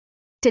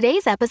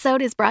Today's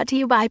episode is brought to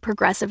you by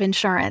Progressive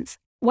Insurance.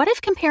 What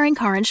if comparing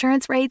car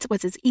insurance rates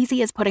was as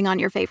easy as putting on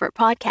your favorite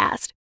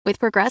podcast? With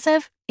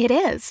Progressive, it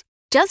is.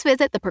 Just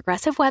visit the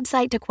Progressive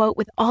website to quote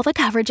with all the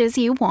coverages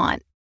you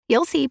want.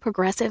 You'll see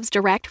Progressive's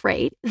direct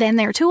rate, then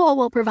their tool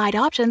will provide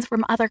options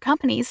from other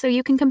companies so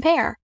you can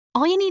compare.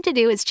 All you need to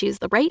do is choose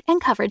the rate and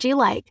coverage you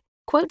like.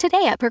 Quote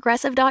today at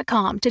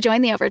Progressive.com to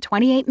join the over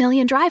 28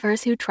 million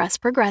drivers who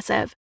trust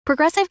Progressive.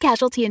 Progressive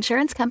Casualty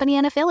Insurance Company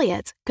and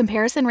Affiliates.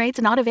 Comparison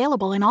rates not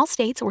available in all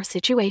states or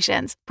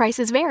situations.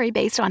 Prices vary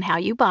based on how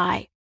you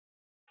buy.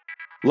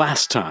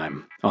 Last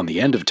time on The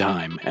End of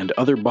Time and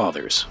Other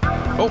Bothers.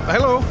 Oh,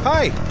 hello.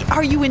 Hi.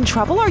 Are you in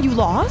trouble? Are you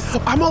lost?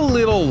 I'm a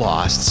little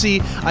lost.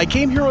 See, I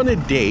came here on a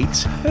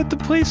date. At the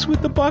place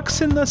with the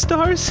bucks and the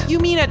stars? You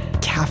mean a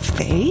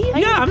cafe?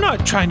 Yeah, I'm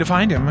not trying to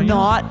find him.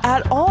 Not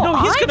at all. No,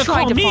 he's gonna trying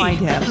call to me. find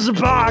him. The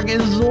park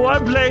is the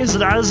one place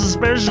that has a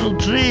special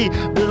tree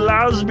that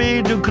allows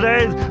me to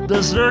create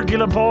the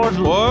circular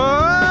portal.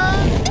 What?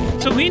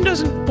 Celine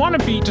doesn't want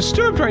to be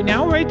disturbed right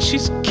now, right?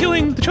 She's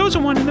killing the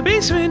chosen one in the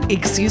basement.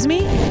 Excuse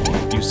me?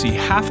 You see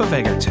half of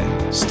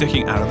Egerton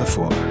sticking out of the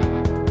floor.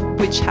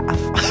 Which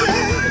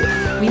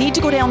half? We need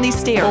to go down these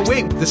stairs. Oh,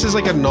 wait. This is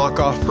like a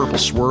knockoff purple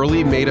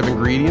swirly made of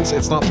ingredients.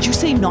 It's not... Did you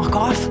say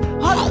knockoff?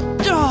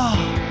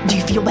 Do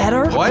you feel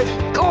better? What?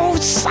 Oh,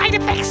 side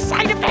effect,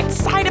 side effect,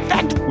 side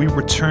effect. We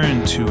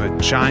return to a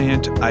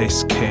giant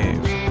ice cave.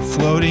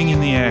 Floating in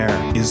the air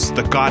is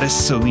the goddess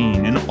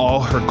Celine in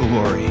all her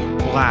glory.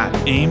 Blatt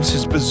aims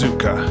his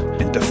bazooka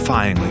and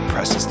defyingly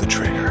presses the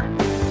trigger.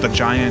 The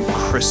giant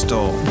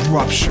crystal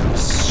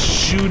ruptures,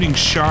 shooting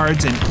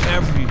shards in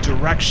every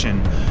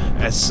direction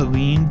as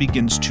Celine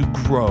begins to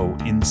grow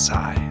in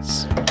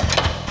size.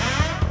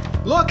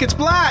 Look, it's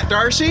Blatt,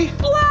 Darcy.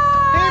 Blatt!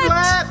 Hey,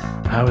 Blatt.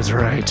 I was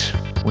right.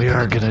 We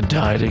are gonna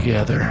die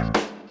together.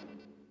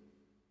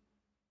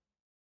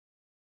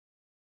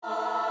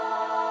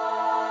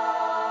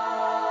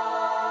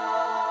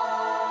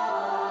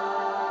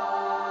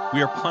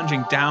 We are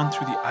plunging down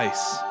through the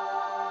ice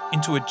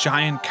into a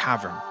giant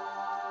cavern,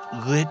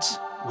 lit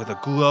with a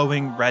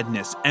glowing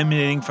redness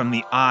emanating from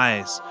the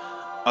eyes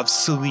of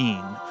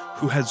Celine,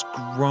 who has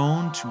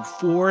grown to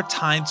 4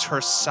 times her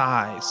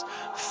size,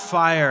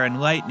 fire and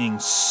lightning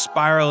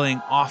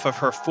spiraling off of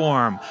her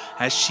form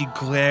as she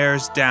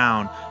glares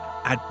down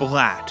at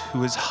Blatt,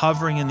 who is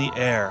hovering in the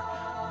air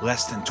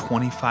less than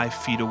 25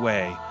 feet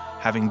away,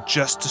 having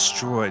just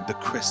destroyed the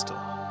crystal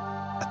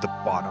at the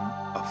bottom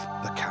of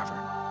the cavern.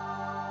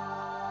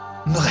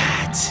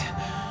 Blatt,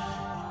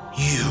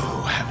 you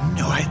have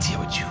no idea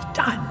what you've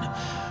done.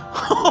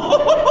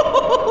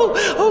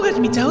 Oh, let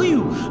me tell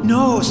you.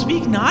 No,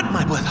 speak not,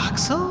 my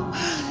Blithoxel.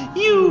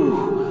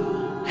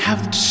 You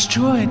have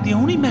destroyed the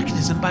only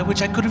mechanism by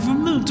which I could have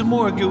removed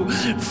Morgu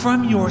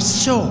from your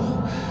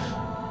soul.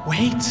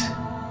 Wait,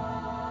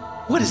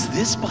 what is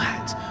this,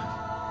 Blatt?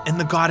 And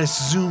the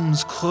goddess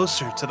zooms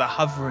closer to the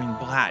hovering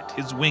Blatt,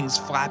 his wings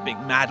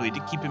flapping madly to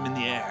keep him in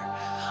the air.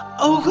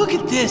 Oh, look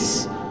at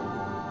this.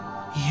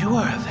 You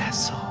are a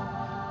vessel.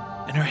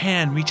 And her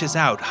hand reaches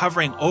out,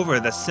 hovering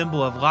over the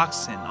symbol of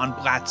Loxin on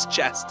Blatt's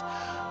chest.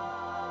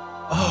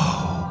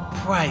 Oh,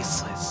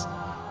 priceless.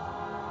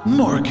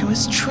 Morgu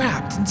is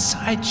trapped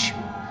inside you.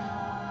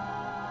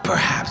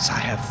 Perhaps I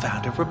have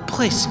found a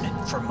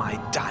replacement for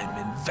my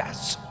diamond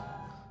vessel.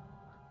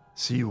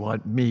 So you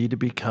want me to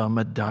become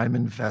a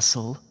diamond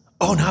vessel?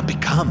 Oh, not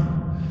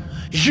become.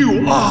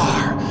 You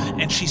are!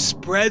 And she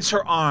spreads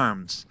her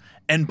arms.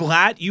 And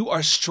Blatt, you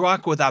are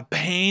struck with a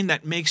pain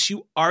that makes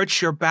you arch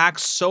your back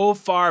so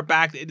far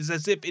back it is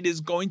as if it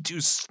is going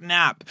to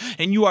snap.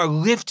 And you are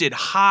lifted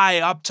high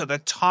up to the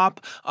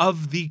top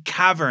of the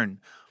cavern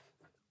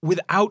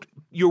without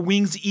your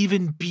wings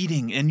even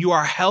beating. And you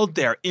are held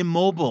there,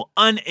 immobile,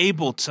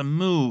 unable to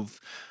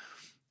move.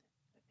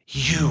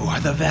 You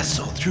are the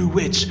vessel through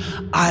which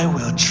I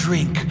will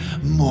drink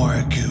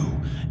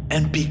Morgu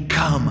and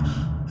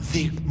become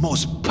the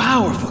most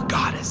powerful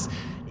goddess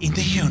in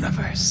the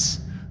universe.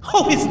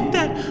 Oh, isn't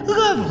that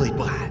lovely,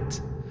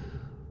 Blatt?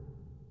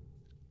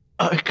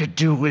 I could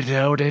do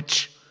without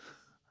it.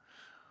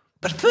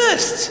 But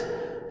first,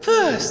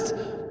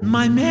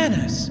 my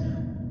manners.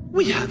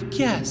 We have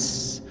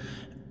guests.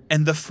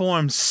 And the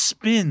form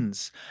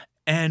spins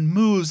and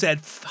moves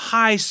at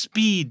high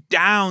speed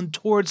down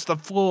towards the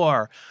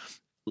floor,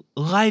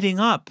 lighting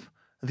up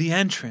the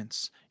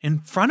entrance, in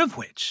front of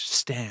which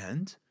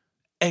stand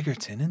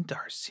Egerton and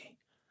Darcy.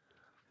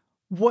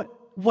 What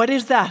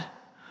is that?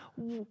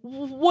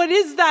 What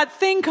is that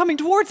thing coming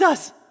towards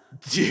us?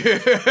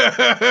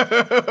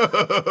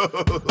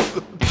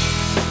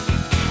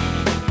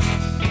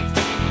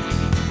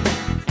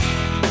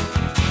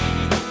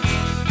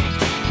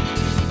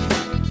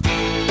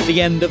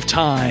 The End of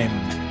Time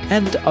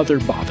and Other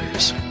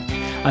Bothers,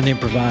 an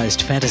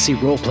improvised fantasy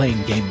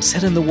role-playing game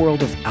set in the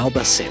world of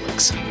Alba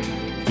Salix.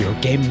 Your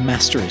game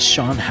master is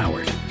Sean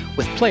Howard,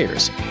 with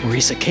players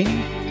Marisa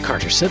King,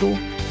 Carter Siddle,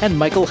 and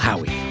Michael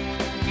Howie.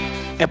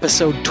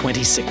 Episode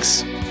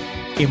 26,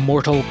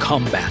 Immortal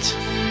Combat.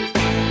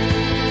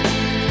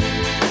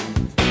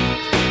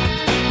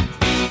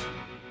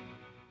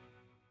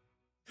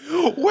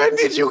 When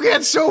did you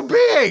get so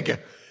big?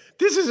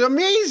 This is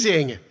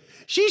amazing.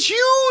 She's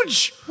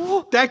huge.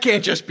 That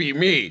can't just be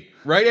me,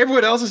 right?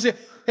 Everyone else is...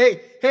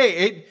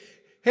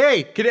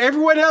 Hey, can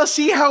everyone else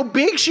see how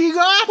big she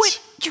got? Wait,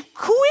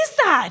 who is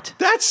that?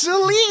 That's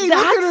Celine.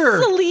 That's Look at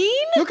her.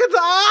 Celine? Look at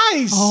the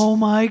eyes. Oh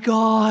my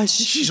gosh.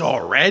 She's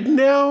all red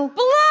now.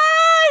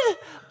 Blood!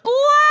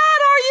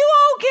 Blood, are you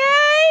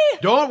okay?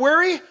 Don't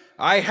worry.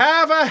 I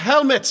have a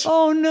helmet.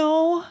 Oh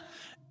no.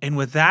 And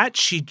with that,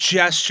 she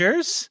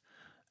gestures,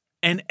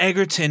 and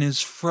Egerton is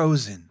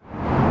frozen.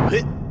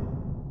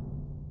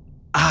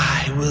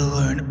 I will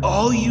learn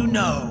all you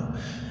know.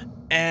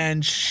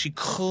 And she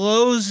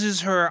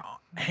closes her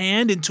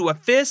hand into a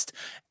fist,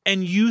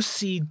 and you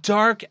see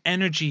dark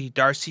energy,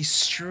 Darcy,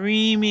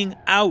 streaming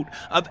out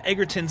of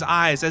Egerton's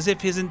eyes as if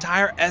his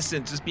entire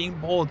essence is being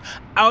pulled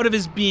out of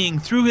his being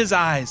through his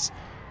eyes.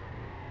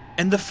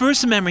 And the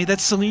first memory that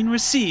Celine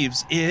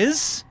receives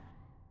is...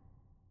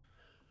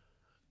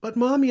 But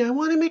Mommy, I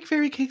want to make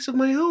fairy cakes of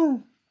my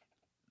own.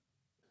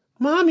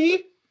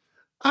 Mommy,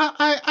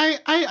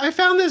 I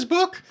found this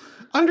book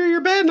under your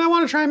bed, and I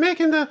want to try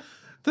making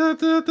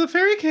the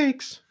fairy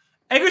cakes.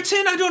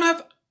 Egerton, I don't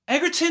have...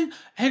 Egerton,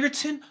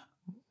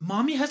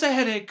 Mommy has a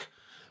headache.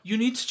 You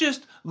need to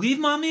just leave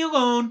Mommy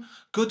alone.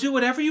 Go do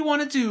whatever you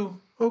want to do.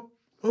 Oh,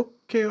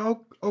 okay,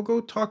 I'll go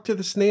talk to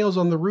the snails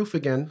on the roof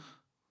again.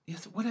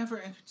 Yes, whatever,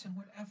 Egerton,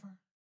 whatever.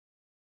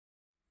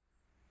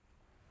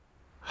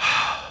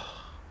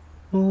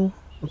 Oh,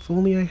 if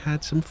only I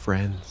had some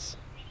friends.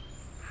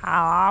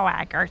 Hello,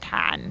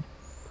 Egerton.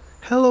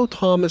 Hello,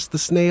 Thomas the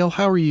snail.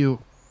 How are you?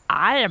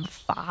 I am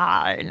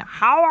fine.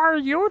 How are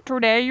you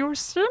today? You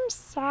seem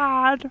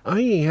sad. I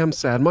am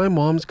sad. My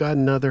mom's got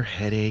another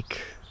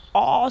headache.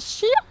 Oh,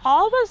 she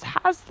always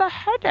has the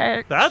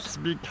headache. That's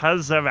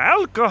because of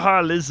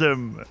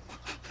alcoholism.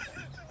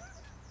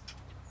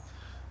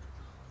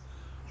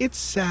 It's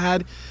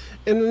sad,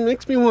 and it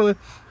makes me want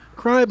to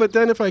cry, but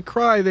then if I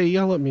cry, they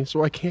yell at me,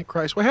 so I can't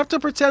cry. So I have to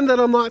pretend that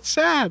I'm not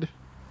sad.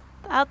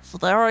 That's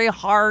very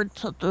hard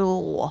to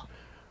do.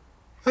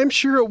 I'm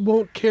sure it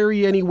won't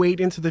carry any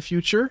weight into the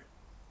future.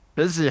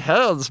 Busy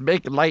hands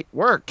make light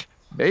work.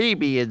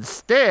 Maybe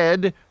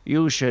instead,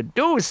 you should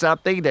do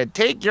something to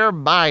take your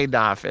mind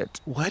off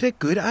it. What a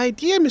good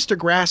idea, Mr.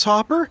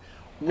 Grasshopper.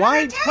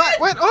 Why?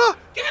 What? Oh!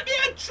 Get me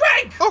a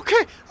drink!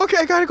 Okay,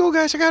 I gotta go,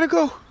 guys. I gotta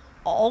go.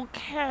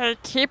 Okay,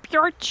 keep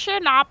your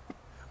chin up.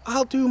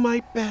 I'll do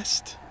my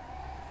best.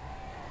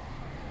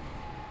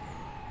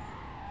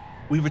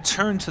 We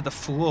return to the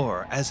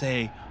floor as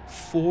a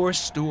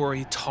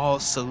 4-story tall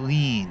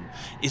Celine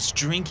is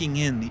drinking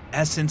in the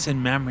essence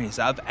and memories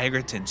of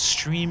Egerton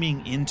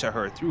streaming into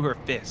her through her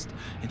fist,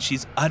 and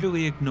she's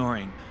utterly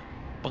ignoring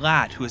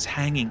Blatt, who is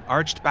hanging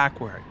arched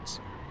backwards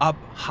up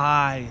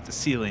high at the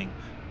ceiling,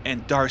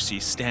 and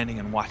Darcy standing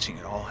and watching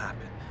it all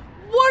happen.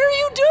 What are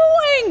you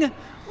doing?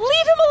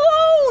 Leave him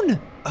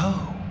alone!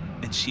 Oh,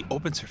 and she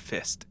opens her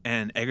fist,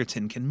 and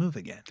Egerton can move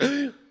again.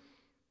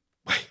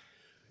 Wait,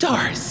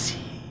 Darcy.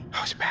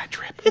 That was a bad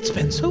trip. It's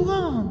been so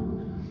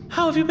long.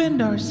 How have you been,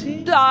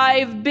 Darcy?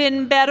 I've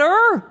been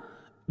better.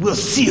 We'll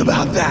see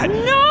about that.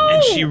 No!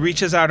 And she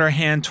reaches out her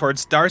hand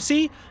towards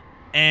Darcy,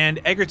 and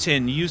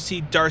Egerton, you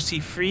see Darcy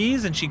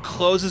freeze, and she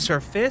closes her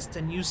fist,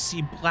 and you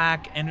see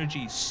black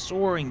energy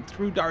soaring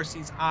through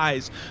Darcy's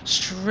eyes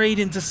straight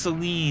into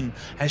Celine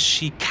as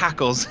she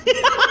cackles.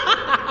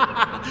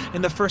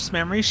 And the first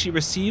memory she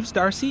receives,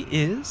 Darcy,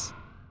 is...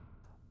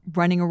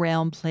 running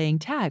around playing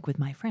tag with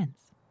my friends.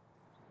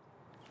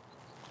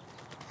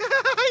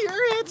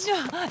 You're it.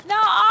 No,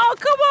 oh,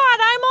 come on.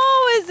 I'm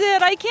always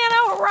it. I can't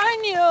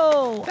outrun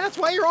you. That's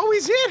why you're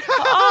always it.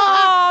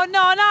 Oh,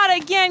 no, not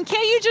again.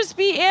 Can't you just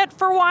be it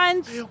for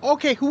once?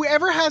 Okay,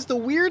 whoever has the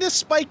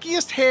weirdest,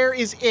 spikiest hair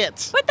is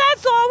it. But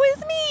that's always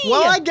me.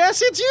 Well, I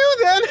guess it's you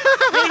then.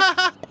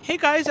 Hey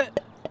guys,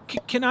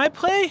 can I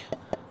play?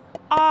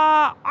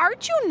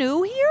 Aren't you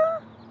new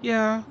here?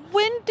 Yeah.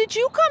 When did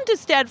you come to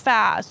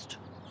Steadfast?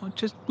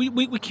 Just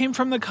we came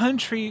from the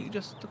country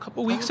just a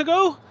couple weeks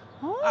ago.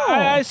 Oh.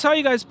 I saw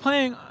you guys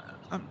playing.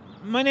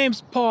 My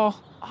name's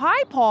Paul.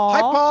 Hi, Paul. Hi,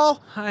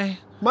 Paul. Hi.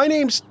 My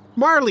name's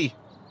Marley.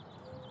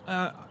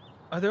 Are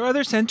there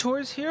other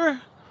centaurs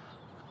here?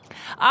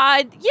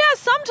 Yeah,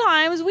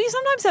 sometimes. We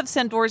sometimes have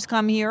centaurs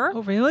come here.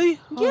 Oh, really?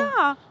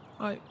 Yeah.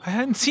 I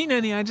hadn't seen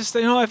any. I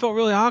felt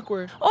really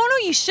awkward. Oh,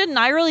 no, you shouldn't.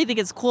 I really think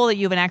it's cool that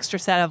you have an extra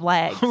set of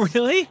legs.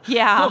 Really?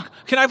 Yeah. Oh,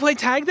 can I play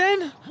tag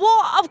then?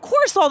 Well, of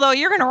course, although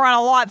you're going to run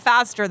a lot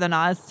faster than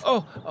us.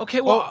 Oh,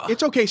 okay. Well,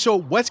 It's okay. So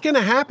what's going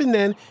to happen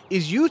then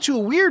is you two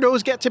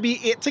weirdos get to be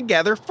it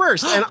together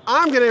first, and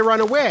I'm going to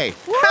run away.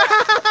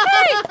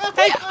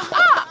 hey.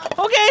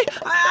 Okay.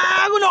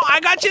 No, I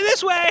got you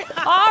this way.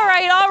 All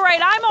right.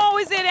 I'm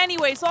always it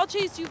anyway, so I'll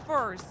chase you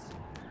first.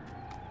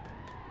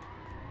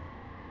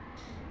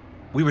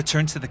 We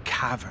return to the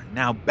cavern,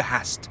 now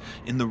basked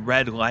in the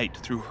red light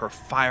through her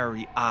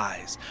fiery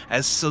eyes,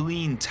 as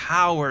Celine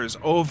towers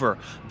over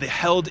the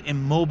held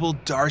immobile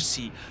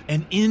Darcy,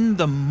 and in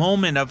the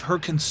moment of her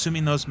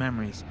consuming those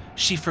memories,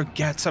 she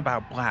forgets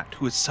about Blatt,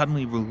 who is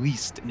suddenly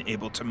released and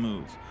able to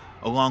move.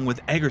 along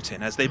with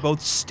Egerton, as they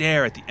both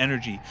stare at the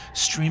energy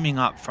streaming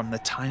up from the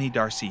tiny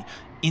Darcy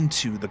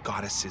into the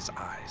goddess's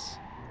eyes.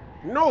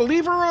 No,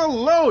 leave her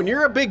alone.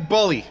 You're a big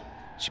bully.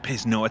 She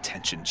pays no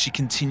attention. She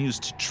continues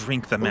to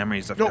drink the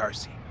memories of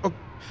Darcy.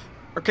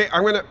 Okay,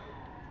 I'm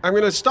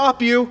gonna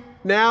stop you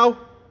now.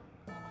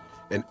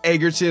 And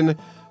Egerton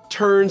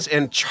turns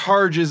and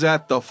charges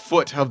at the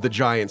foot of the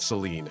giant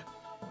Celine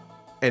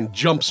and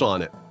jumps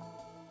on it.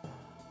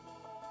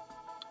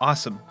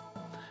 Awesome.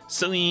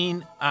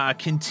 Celine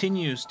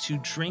continues to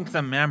drink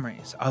the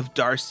memories of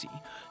Darcy.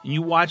 And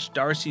you watch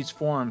Darcy's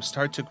form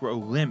start to grow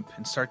limp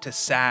and start to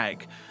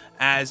sag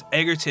as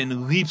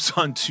Egerton leaps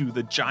onto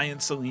the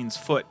giant Celine's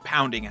foot,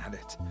 pounding at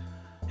it.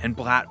 And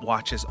Blatt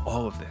watches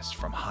all of this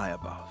from high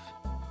above.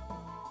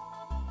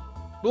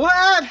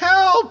 Blatt,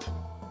 help!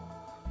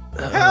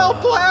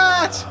 Help,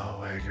 Blatt!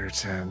 Oh,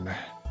 Egerton.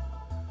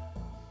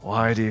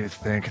 Why do you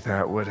think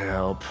that would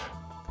help?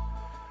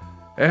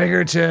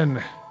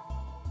 Egerton,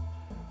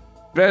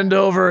 bend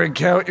over and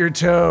count your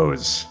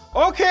toes.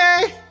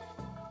 Okay.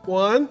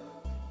 1,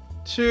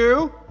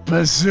 2,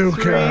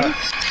 Bazooka.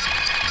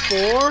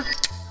 3, 4,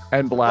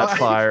 And Blatt 5,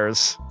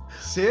 fires.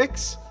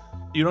 6.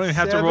 You don't even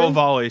have to 7, roll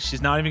volley.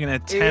 She's not even going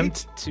to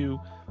attempt 8, to...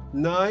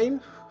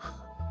 9,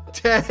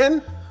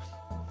 10.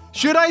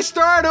 Should I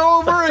start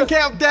over and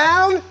count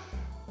down?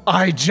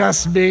 I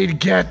just mean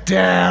get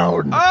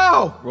down.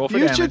 Oh, Roll for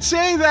you damage. should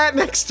say that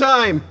next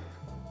time.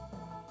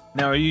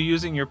 Now, are you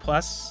using your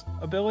plus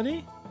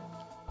ability?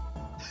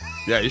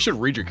 Yeah, you should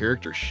read your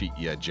character sheet,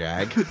 you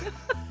jag.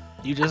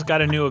 You just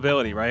got a new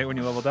ability, right, when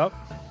you leveled up?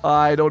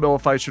 I don't know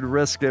if I should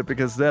risk it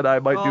because then I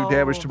might do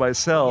damage to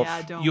myself.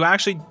 Yeah, don't. You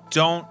actually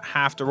don't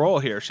have to roll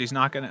here. She's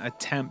not going to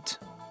attempt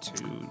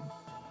to...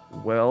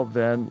 Well,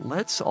 then,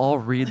 let's all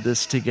read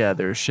this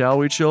together, shall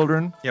we,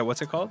 children? Yeah,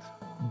 what's it called?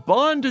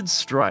 Bonded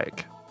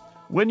Strike.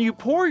 When you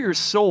pour your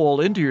soul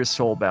into your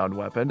soulbound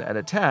weapon and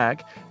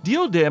attack,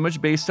 deal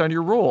damage based on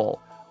your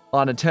roll.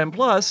 On a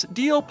 10+,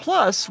 deal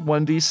plus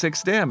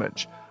 1d6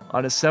 damage.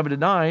 On a 7 to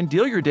 9,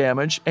 deal your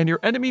damage, and your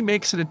enemy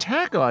makes an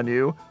attack on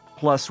you,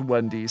 plus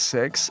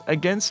 1d6,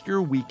 against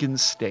your weakened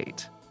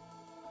state.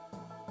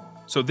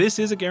 So this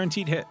is a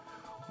guaranteed hit.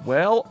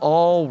 Well,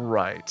 all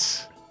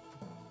right.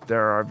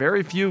 There are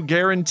very few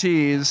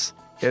guarantees.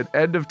 At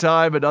End of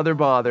Time and Other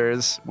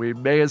Bothers, we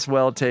may as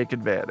well take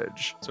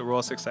advantage. So roll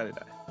a 6-sided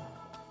die.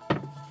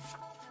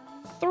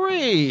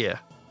 3.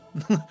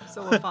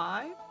 So a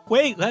 5?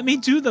 Wait, let me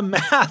do the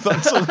math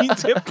on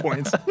Celine's hit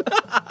points.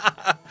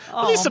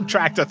 Let me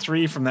subtract a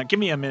 3 from that. Give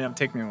me a minute.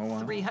 Take me a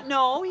while.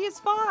 No, he has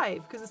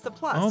 5 because it's the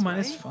plus. Oh,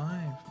 minus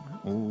right?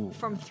 5. Ooh.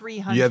 From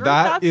 300. Yeah, that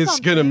that's is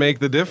something. going to make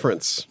the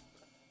difference.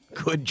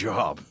 Good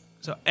job.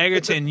 So,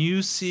 Egerton,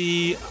 you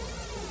see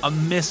a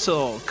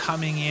missile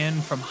coming in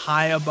from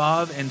high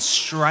above and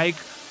strike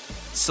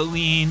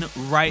Celine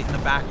right in the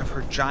back of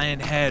her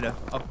giant head.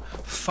 A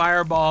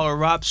fireball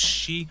erupts.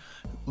 She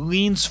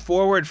leans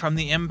forward from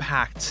the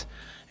impact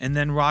and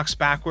then rocks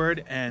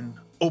backward and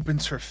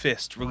opens her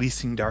fist,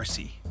 releasing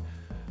Darcy.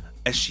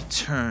 As she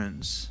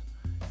turns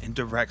and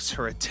directs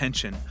her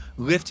attention,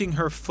 lifting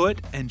her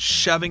foot and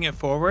shoving it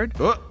forward,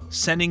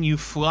 sending you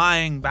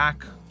flying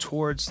back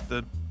towards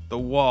the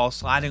wall,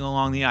 sliding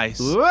along the ice.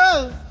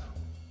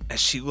 As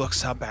she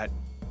looks up at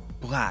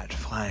Blatt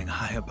flying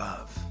high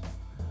above.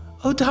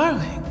 Oh,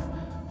 darling,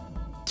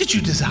 did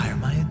you desire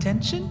my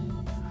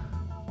attention?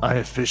 I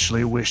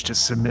officially wish to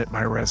submit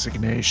my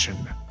resignation.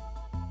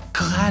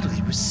 Gladly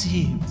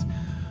received.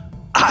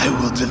 I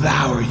will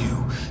devour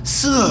you,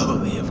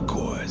 slowly, of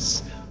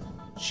course.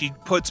 She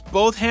puts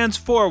both hands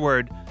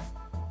forward,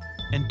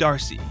 and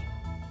Darcy,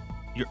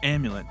 your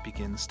amulet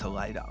begins to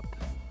light up.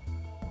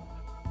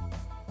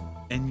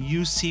 And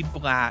you see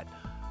Blatt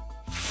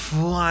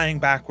flying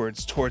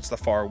backwards towards the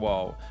far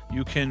wall.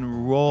 You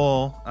can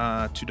roll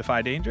to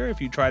defy danger if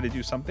you try to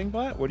do something,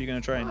 Blatt. What are you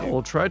going to try and do? I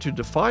will try to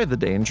defy the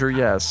danger,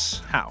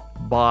 yes. How?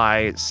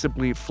 By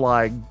simply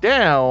flying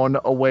down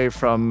away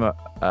from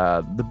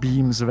the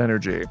beams of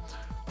energy.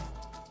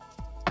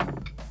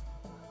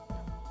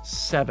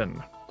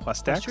 7.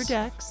 Plus dex? What's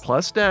your dex?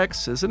 Plus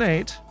dex is an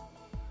 8.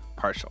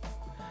 Partial.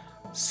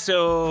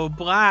 So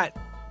Blatt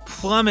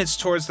plummets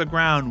towards the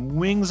ground,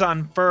 wings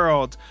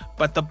unfurled,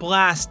 but the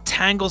blast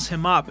tangles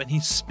him up and he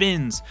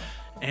spins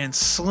and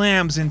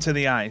slams into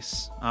the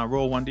ice.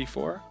 Roll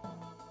 1d4.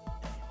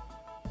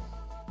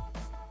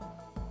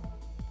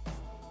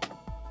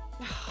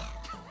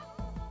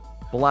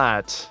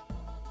 Blatt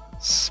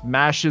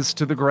smashes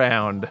to the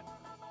ground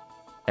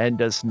and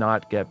does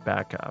not get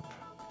back up.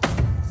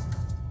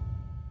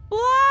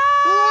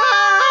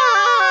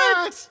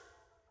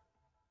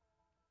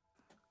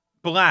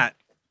 Blatt,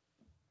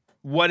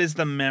 what is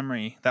the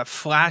memory that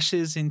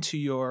flashes into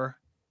your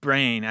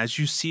brain as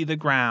you see the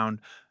ground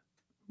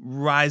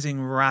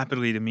rising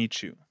rapidly to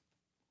meet you?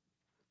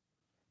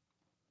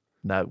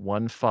 That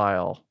one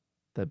file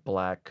that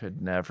Black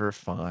could never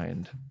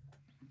find.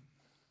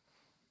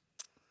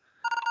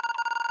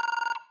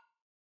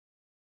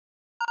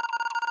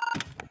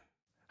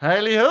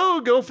 Hiley ho,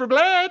 go for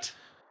Blatt!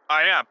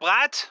 Oh yeah,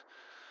 Blatt?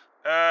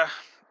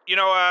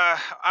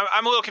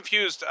 I'm a little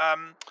confused.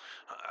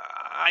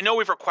 I know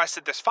we've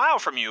requested this file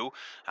from you,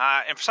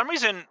 and for some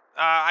reason,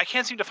 I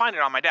can't seem to find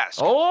it on my desk.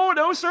 Oh,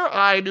 no, sir.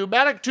 I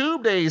pneumatic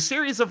tubed a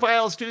series of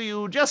files to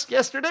you just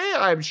yesterday.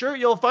 I'm sure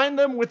you'll find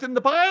them within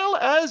the pile,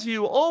 as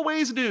you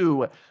always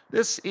do.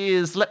 This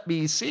is, let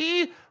me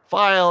see,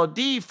 file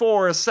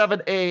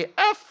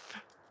D47AF.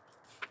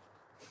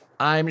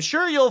 I'm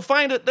sure you'll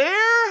find it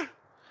there.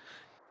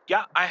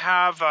 Yeah, I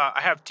have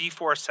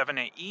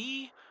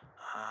D47AE,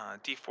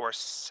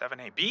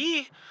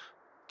 D47AB,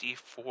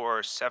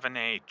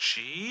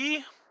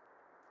 D47AG.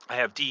 I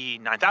have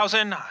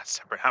D9000.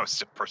 Separate. That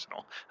was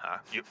personal.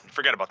 You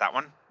forget about that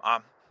one.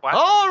 What?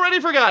 Already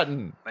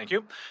forgotten. Thank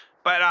you.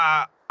 But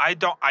I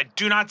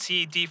do not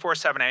see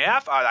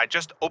D47AF. I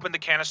just opened the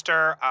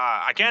canister.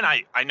 Again,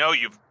 I know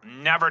you've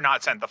never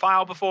not sent the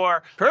file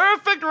before.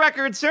 Perfect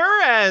record,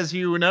 sir, as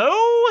you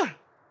know.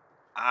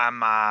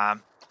 I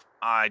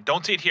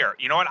don't see it here.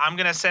 You know what? I'm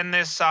gonna send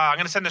this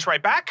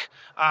right back.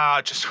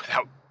 Just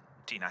without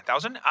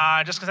D9000.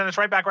 Just gonna send this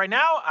right back right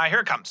now. Here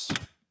it comes.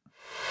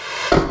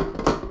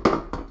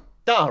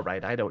 All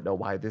right, I don't know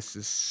why this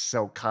is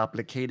so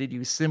complicated.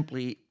 You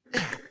simply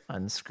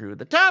unscrew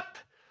the top,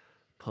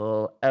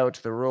 pull out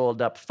the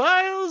rolled up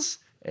files,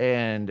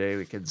 and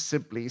we can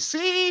simply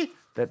see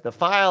that the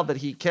file that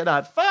he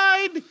cannot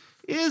find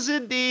is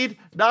indeed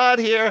not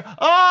here.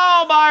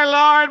 Oh, my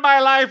lord, my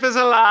life is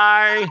a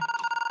lie.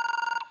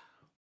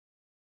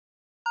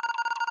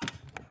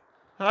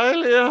 Hi,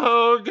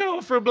 Leo,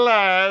 go for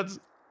Blad.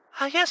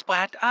 Yes,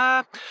 Brad.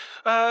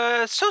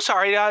 So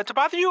sorry to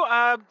bother you.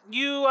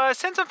 You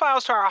sent some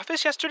files to our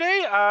office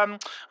yesterday.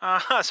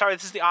 Sorry,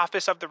 this is the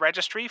office of the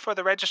registry for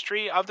the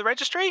registry of the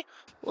registry.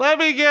 Let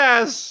me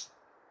guess.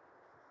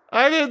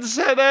 I didn't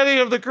send any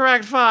of the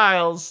correct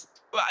files.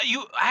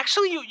 You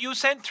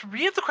sent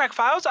 3 of the correct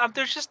files.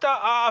 There's just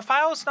a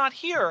file is not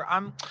here.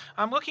 I'm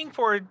looking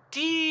for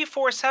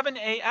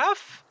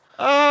D47AF.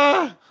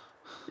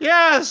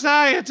 Yes,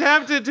 I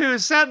attempted to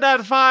send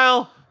that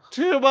file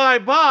to my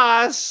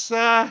boss.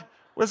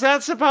 Was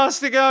that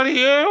supposed to go to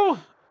you?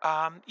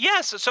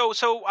 Yes. So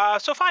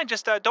fine.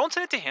 Just don't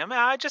send it to him.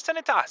 Just send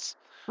it to us.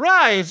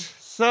 Right.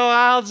 So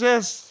I'll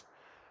just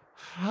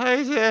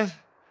find it.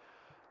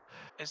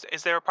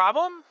 Is there a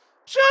problem?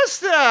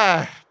 Just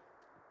a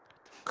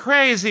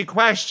crazy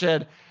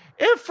question.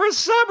 If for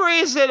some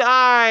reason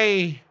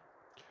I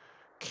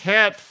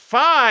can't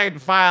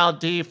find file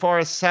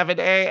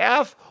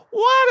D47AF,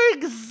 what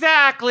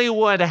exactly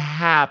would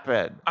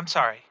happen? I'm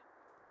sorry.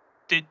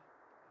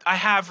 I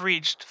have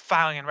reached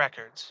filing and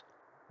records.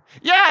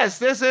 Yes,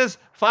 this is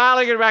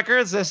filing and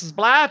records. This is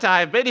Blatt.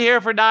 I've been here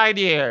for 9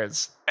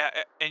 years.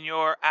 And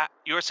you're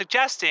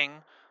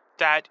suggesting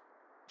that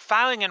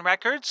filing and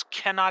records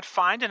cannot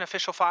find an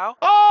official file?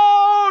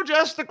 Oh,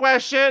 just a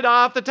question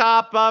off the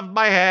top of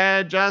my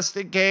head, just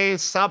in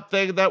case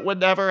something that would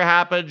never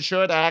happen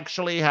should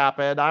actually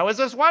happen. I was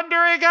just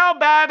wondering how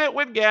bad it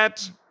would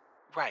get.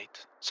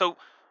 Right. So,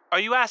 are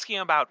you asking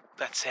about,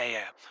 let's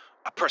say,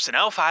 a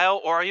personnel file,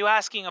 or are you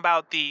asking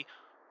about the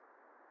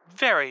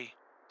very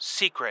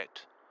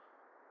secret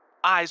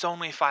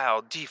eyes-only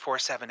file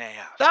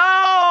D47AF?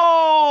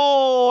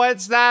 Oh,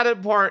 it's that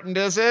important,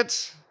 is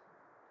it?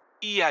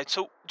 Yeah,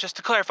 so just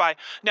to clarify,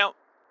 now,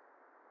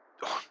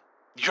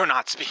 you're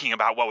not speaking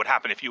about what would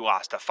happen if you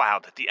lost a file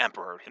that the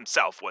Emperor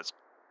himself was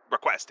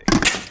requesting.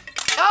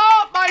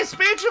 Oh, my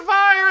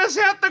speechifier has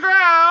hit the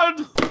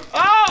ground.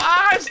 Oh,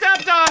 I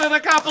stepped on it a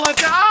couple of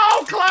times.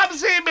 Oh,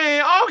 clumsy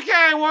me.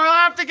 Okay, we'll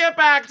have to get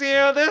back to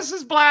you. This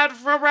is Blatt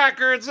from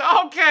Records.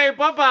 Okay,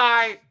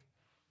 bye-bye.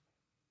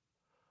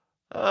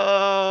 Oh,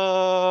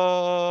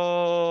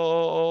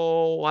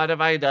 what have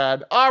I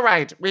done? All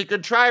right, we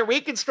could try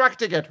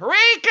reconstructing it.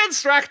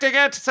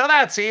 So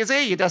that's easy.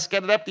 You just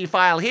get an empty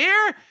file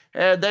here,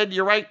 and then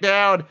you write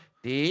down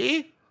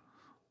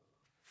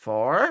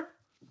D4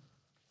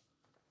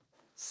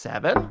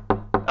 7.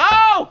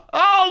 Oh,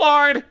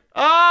 Lord.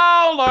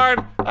 All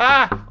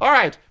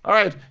right.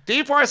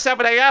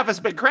 D47AF has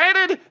been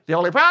created. The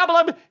only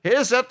problem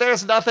is that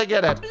there's nothing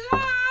in it.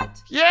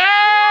 Blatt!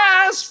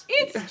 Yes!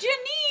 It's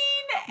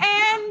Janine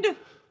and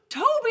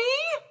Toby.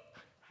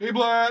 Hey,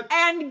 Blatt.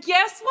 And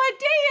guess what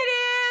day it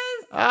is?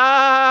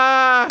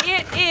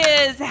 It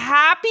is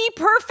Happy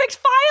Perfect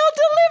File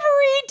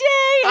Delivery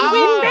Day, and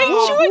we made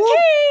you a cake.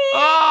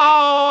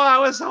 Oh, I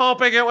was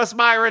hoping it was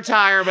my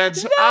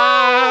retirement.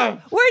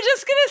 No, we're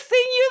just gonna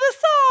sing you the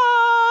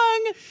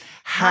song.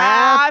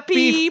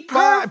 Happy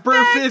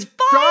Perfect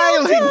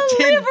File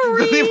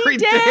Delivery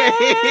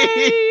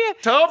Day.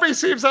 Toby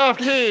seems off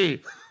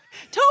key.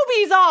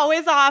 Toby's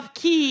always off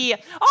key.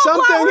 Oh,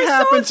 Something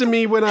happened to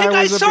me when I was a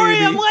baby. Sorry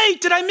I'm late.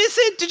 Did I miss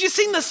it? Did you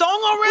sing the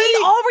song already?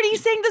 We already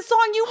sang the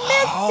song. You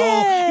missed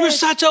it. You're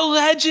such a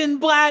legend,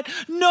 Blatt.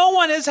 No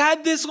one has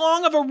had this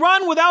long of a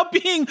run without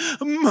being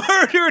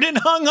murdered and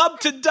hung up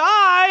to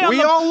die.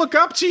 We all look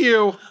up to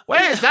you.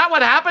 Wait, is that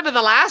what happened to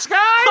the last guy?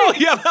 Oh,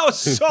 yeah, that was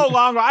so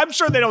long ago. I'm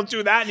sure they don't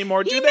do that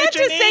anymore, do they, Janine? He meant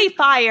to say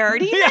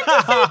fired. He meant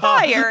to say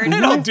fired.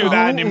 They don't do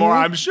that anymore,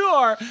 I'm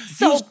sure.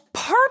 So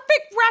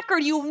perfect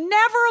record. You've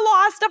never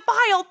lost a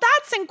file.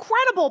 That's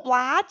incredible,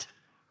 Blatt.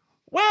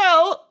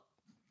 Well,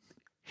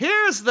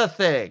 here's the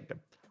thing.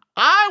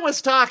 I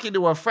was talking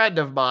to a friend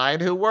of mine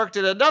who worked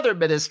in another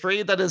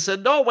ministry that is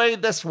in no way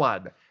this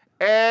one.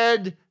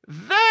 And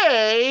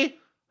they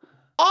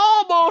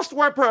almost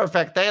were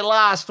perfect. They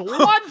lost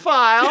one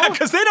file. Yeah,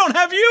 because they don't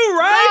have you,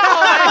 right?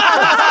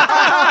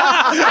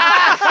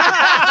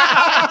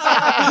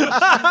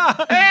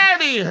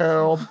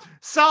 Anywho,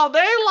 so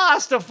they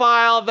lost a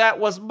file that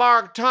was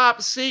marked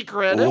top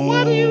secret. And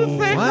what do you think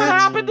would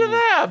happen to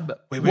them?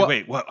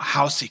 Wait. What?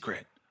 How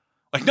secret?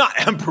 Like, not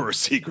Emperor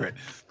secret.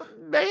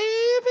 Maybe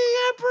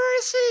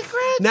Emperor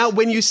secret? Now,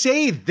 when you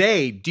say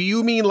they, do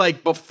you mean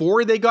like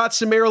before they got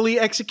summarily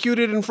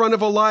executed in front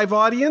of a live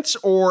audience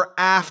or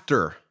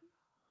after?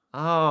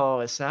 Oh,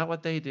 is that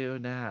what they do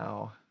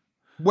now?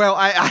 Well,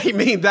 I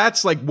mean,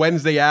 that's like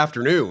Wednesday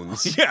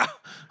afternoons. Yeah.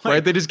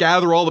 Right? They just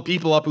gather all the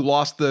people up who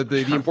lost the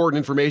important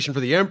information for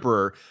the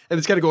Emperor, and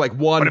it's got to go like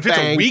one, But if it's a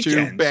bang,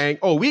 weekend- two, bang.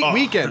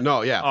 Weekend.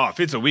 No, yeah. Oh, if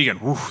it's a weekend,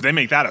 they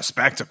make that a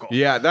spectacle.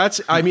 Yeah,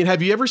 I mean,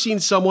 have you ever seen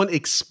someone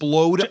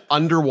explode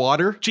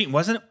underwater? Gene,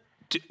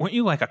 weren't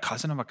you like a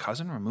cousin of a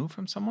cousin removed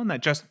from someone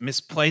that just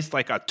misplaced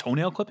like a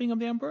toenail clipping of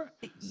the Emperor?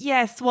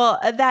 Yes, well,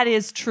 that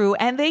is true.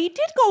 And they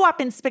did go up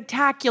in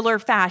spectacular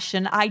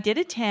fashion. I did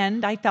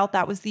attend. I felt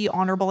that was the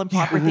honorable and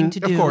proper thing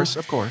to do.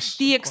 Of course.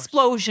 The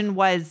explosion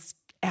was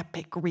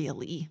epic,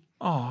 really.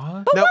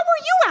 Aw. But what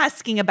were you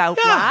asking about,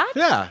 Blatt?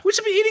 Yeah. We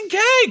should be eating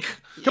cake.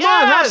 Come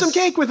on, have some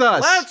cake with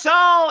us. Let's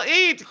all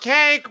eat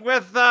cake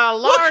with a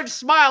large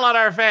smile on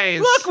our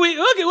face. Look,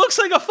 it looks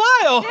like a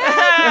file.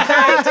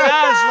 It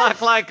does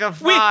look like a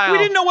file. We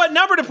didn't know what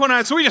number to put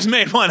on it, so we just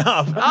made one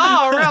up.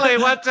 Oh, really?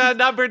 What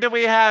number do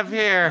we have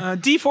here?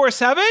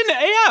 D47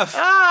 AF.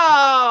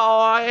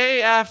 Oh,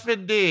 AF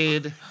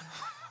indeed.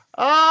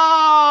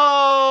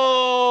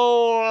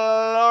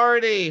 Oh,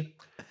 lordy.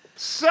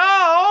 So,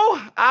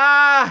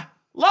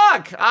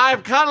 look,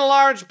 I've cut a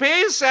large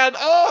piece and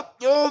I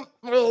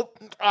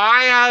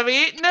have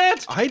eaten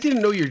it. I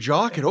didn't know your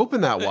jaw could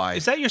open that wide.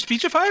 Is that your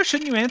speechifier?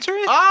 Shouldn't you answer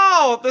it?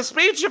 Oh, the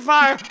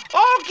speechifier.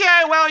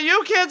 Okay, well,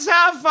 you kids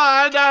have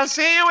fun.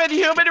 See you in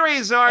human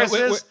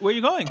resources. Where are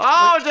you going?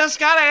 Oh, just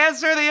gotta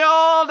answer the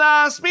old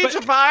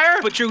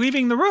speechifier. But you're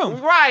leaving the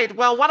room. Right.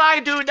 Well, what I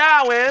do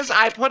now is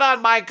I put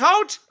on my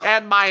coat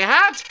and my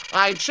hat,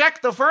 I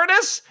check the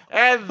furnace,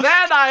 and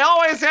then I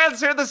always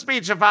answer the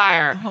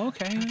speechifier. Oh,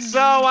 okay.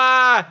 So,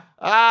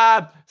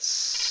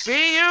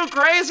 see you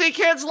crazy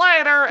kids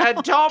later.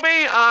 And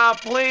Toby,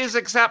 please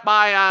accept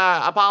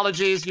my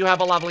apologies. You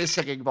have a lovely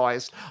singing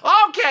voice.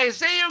 Okay,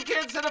 see you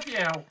kids in a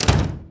few.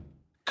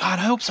 God,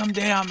 I hope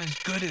someday I'm as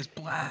good as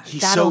Blatt.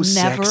 He's That'll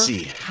so never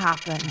sexy.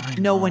 happen.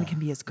 No one can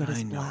be as good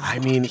as Blatt. I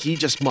mean, he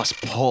just must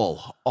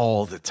pull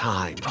all the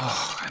time.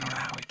 Oh, I don't know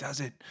how he does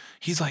it.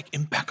 He's like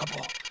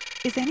impeccable.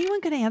 Is anyone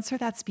going to answer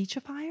that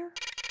speechifier?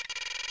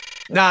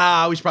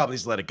 Nah, we should probably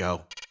just let it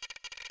go.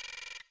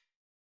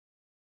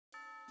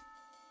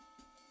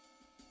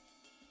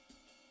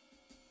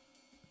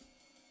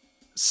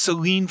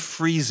 Celine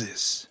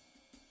freezes,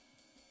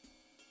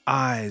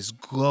 eyes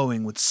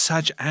glowing with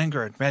such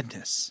anger and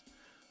redness,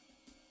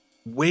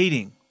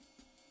 waiting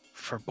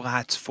for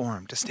Blatt's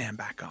form to stand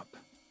back up.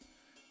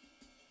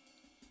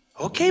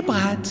 Okay,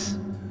 Blatt.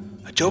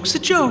 A joke's a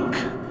joke.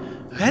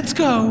 Let's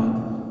go.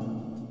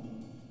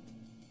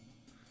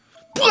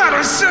 Blatt,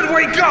 I said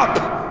wake up!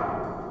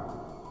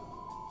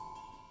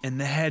 And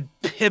the head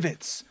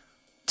pivots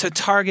to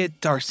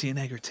target Darcy and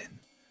Egerton.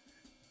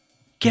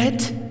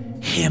 Get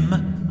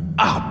him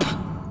up.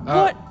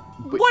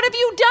 What have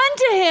you done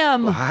to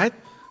him? What?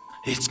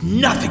 It's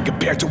nothing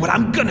compared to what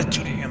I'm gonna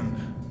do to him.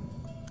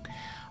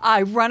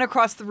 I run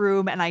across the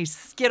room and I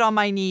skid on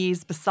my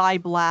knees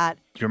beside Blatt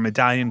Your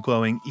medallion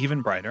glowing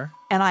even brighter.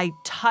 and I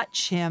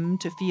touch him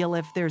to feel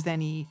if there's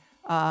any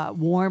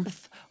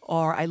warmth,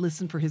 or I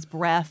listen for his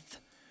breath.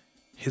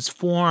 His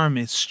form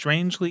is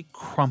strangely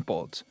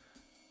crumpled,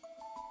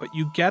 but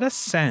you get a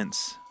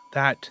sense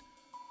that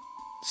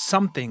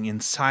something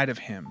inside of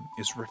him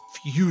is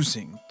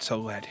refusing to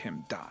let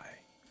him die.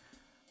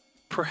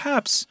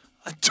 Perhaps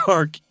a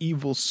dark,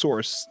 evil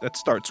source that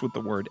starts with the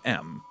word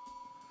M.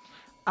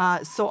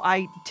 So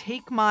I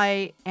take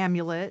my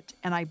amulet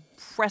and I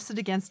press it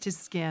against his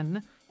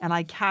skin and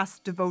I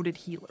cast Devoted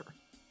Healer.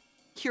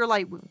 Cure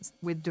light wounds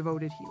with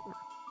Devoted Healer.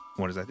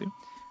 What does that do?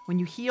 When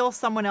you heal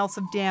someone else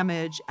of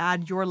damage,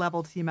 add your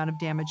level to the amount of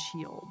damage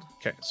healed.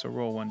 Okay, so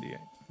roll 1d8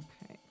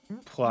 Okay.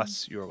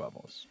 plus your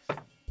levels.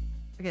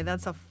 Okay,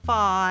 that's a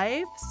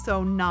 5,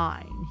 so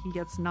 9. He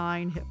gets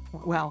 9 hit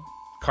points. Well,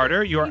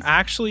 Carter, you are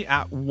actually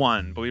at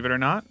 1. Believe it or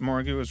not,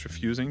 Morgu is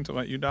refusing to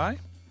let you die.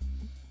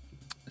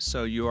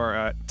 So you are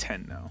at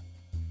 10 now.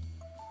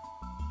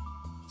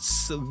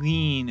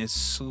 Celine is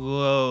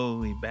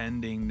slowly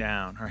bending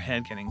down, her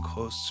head getting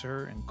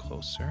closer and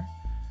closer.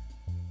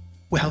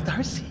 Well,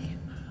 Darcy,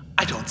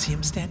 I don't see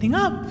him standing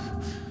up.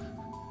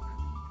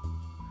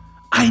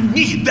 I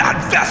need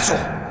that vessel!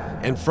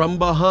 And from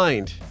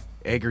behind,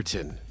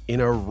 Egerton, in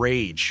a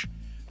rage,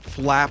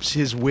 flaps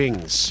his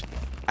wings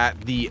at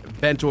the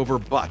bent-over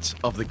butt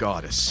of the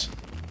goddess.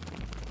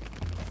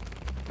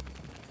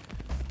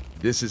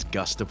 This is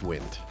Gust of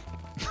Wind.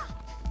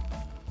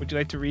 Would you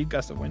like to read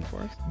Gust of Wind for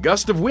us?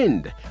 Gust of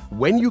Wind.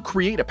 When you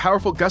create a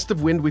powerful gust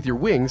of wind with your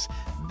wings,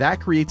 that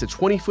creates a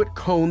 20-foot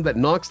cone that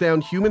knocks down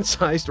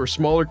human-sized or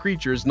smaller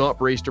creatures not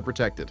braced or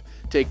protected.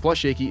 Take plus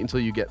shaky until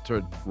you get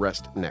to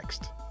rest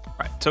next. All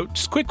right, so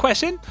just quick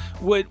question.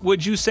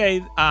 Would you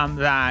say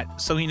that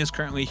Celine is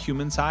currently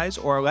human-sized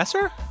or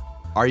lesser?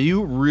 Are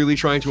you really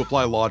trying to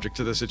apply logic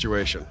to the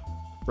situation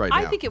right now?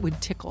 I think it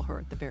would tickle her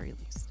at the very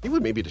least. It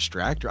would maybe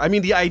distract her. I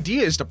mean, the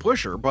idea is to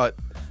push her, but...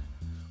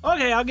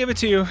 Okay, I'll give it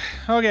to you.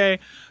 Okay,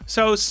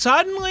 so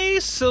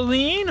suddenly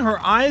Celine, her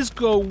eyes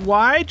go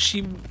wide,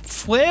 she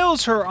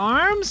flails her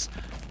arms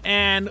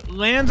and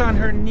lands on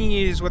her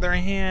knees with her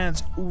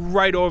hands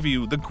right over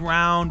you, the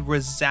ground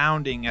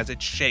resounding as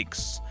it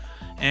shakes.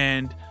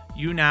 And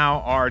you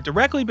now are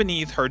directly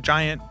beneath her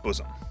giant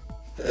bosom.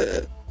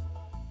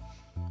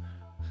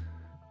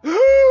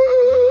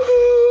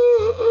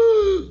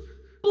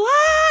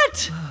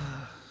 Blatt!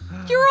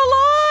 You're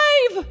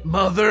alive!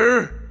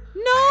 Mother!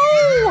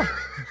 No!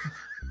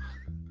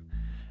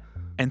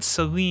 And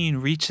Celine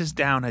reaches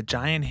down a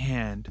giant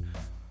hand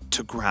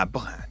to grab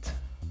Blatt.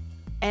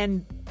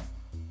 And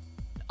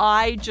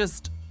I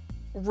just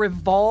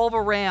revolve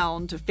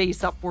around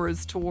face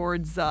upwards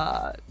towards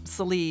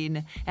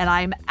Celine, and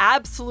I'm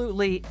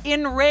absolutely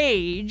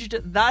enraged.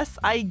 Thus,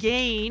 I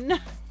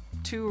gain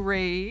 2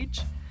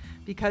 rage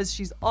because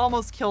she's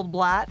almost killed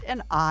Blatt,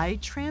 and I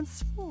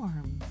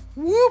transform.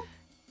 Whoop!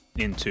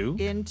 Into,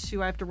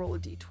 I have to roll a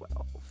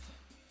d12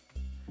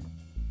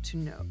 to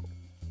know.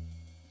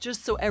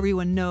 Just so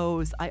everyone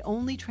knows, I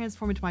only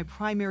transform into my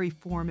primary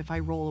form if I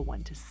roll a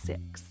 1 to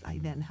 6. I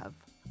then have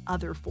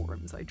other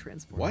forms I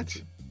transform What?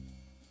 into.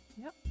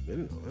 Yep. I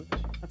didn't know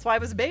that. That's why I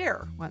was a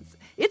bear once.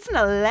 It's an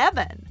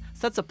 11.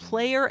 So that's a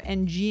player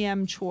and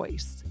GM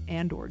choice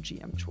or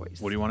GM choice.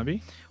 what do you want to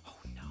be? Oh,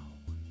 no.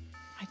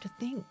 I have to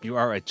think. You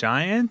are a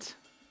giant,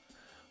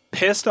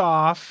 pissed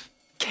off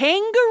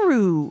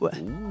Kangaroo.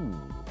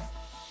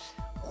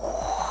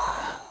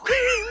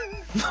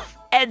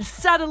 And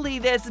suddenly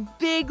this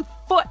big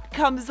foot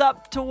comes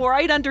up to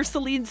right under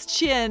Celine's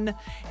chin,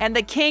 and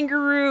the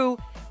kangaroo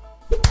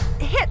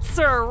hits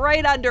her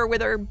right under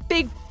with her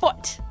big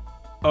foot.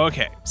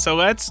 Okay, so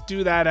let's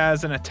do that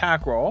as an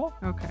attack roll.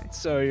 Okay.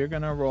 So you're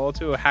going to roll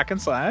to a hack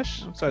and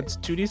slash. So it's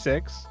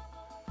 2d6.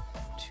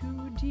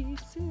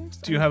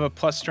 2d6. Do you have a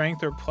plus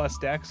strength or plus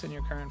dex in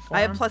your current form?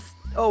 I have plus...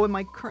 Oh, in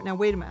my current... Now,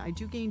 wait a minute. I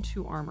do gain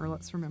 2 armor.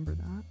 Let's remember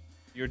that.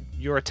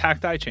 Your attack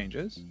die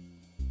changes.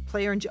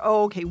 Player and...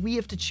 Oh, okay. We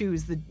have to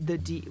choose the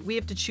D. We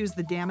have to choose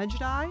the damage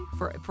die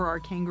for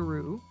our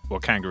kangaroo. Well,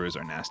 kangaroos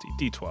are nasty.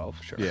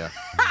 D12, sure. Yeah.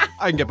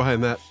 I can get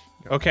behind that.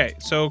 Okay,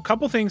 so a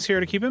couple things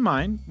here to keep in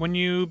mind. When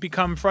you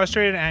become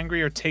frustrated,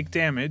 angry, or take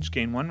damage,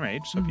 gain 1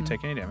 rage, so if you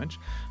take any damage.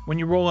 When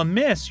you roll a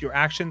miss, your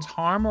actions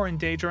harm or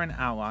endanger an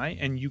ally,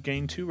 and you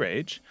gain 2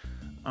 rage.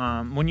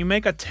 When you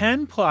make a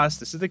 10 plus,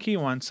 this is the key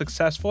one,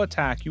 successful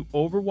attack, you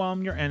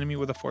overwhelm your enemy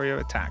with a flurry of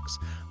attacks.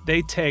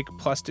 They take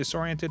plus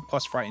disoriented,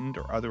 plus frightened,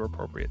 or other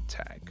appropriate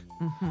tag.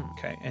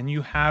 Okay, and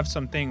you have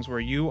some things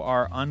where you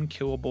are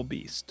unkillable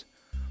beast.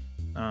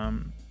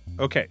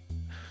 Okay.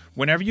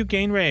 Whenever you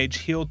gain rage,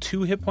 heal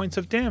 2 hit points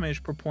of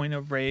damage per point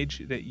of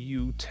rage that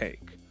you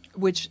take.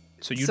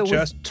 So you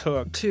just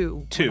took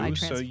 2,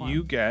 so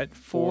you get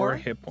 4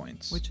 hit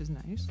points. Which is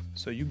nice.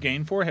 So you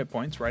gain 4 hit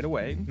points right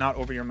away, not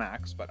over your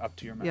max, but up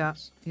to your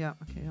max. Yeah.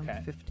 Okay,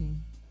 I'm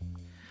 15.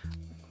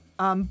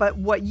 But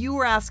what you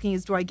were asking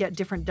is, do I get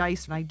different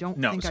dice? And I don't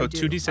think I do. No,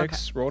 so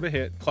 2d6, roll to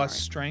hit, plus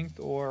strength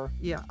or...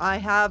 Yeah, I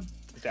have...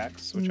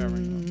 Dex, whichever.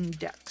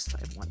 Dex. I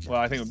have 1 dex. Well,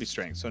 I think it would be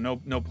strength, so no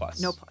plus.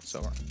 No plus.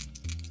 So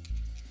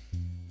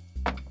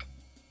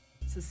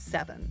it's a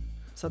 7.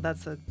 So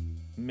that's a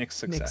mixed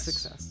success.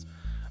 Mixed.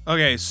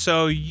 Okay,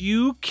 so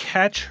you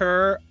catch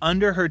her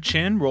under her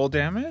chin, roll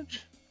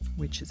damage.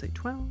 Which is a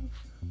 12.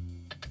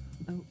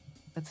 Oh,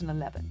 that's an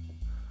 11.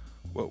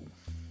 Whoa.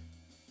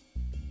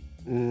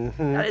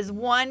 That is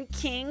 1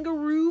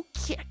 kangaroo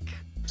kick.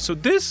 So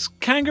this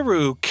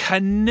kangaroo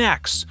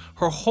connects,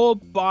 her whole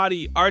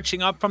body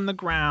arching up from the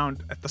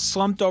ground at the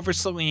slumped over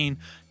Celine,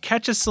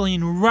 catches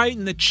Celine right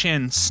in the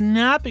chin,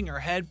 snapping her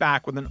head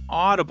back with an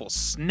audible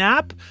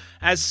snap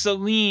as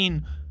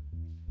Celine,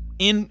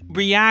 in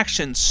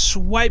reaction,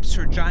 swipes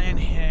her giant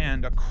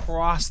hand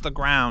across the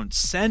ground,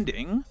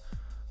 sending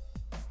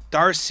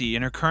Darcy,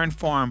 in her current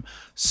form,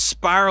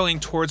 spiraling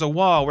towards a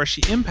wall where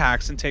she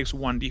impacts and takes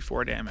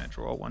 1d4 damage.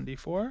 Roll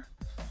 1d4.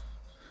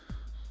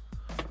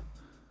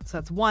 So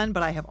that's 1,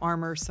 but I have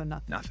armor, so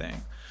nothing. Nothing.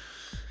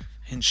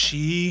 And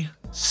she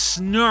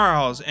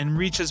snarls and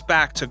reaches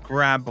back to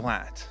grab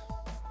Blatt.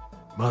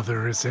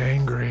 Mother is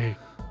angry.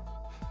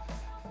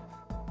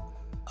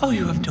 Oh,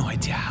 you have no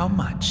idea how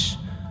much.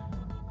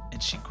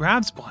 And she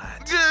grabs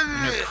Blatt in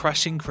her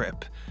crushing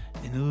grip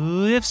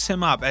and lifts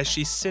him up as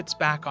she sits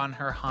back on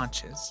her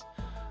haunches.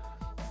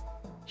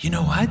 You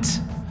know what?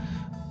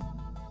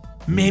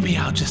 Maybe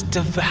I'll just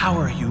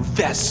devour you,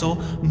 vessel,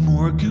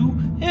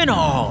 Morgu, and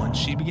all. And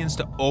she begins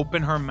to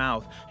open her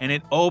mouth, and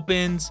it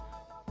opens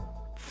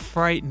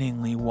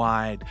frighteningly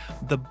wide,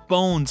 the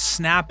bones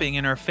snapping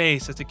in her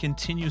face as it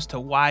continues to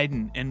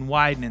widen and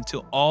widen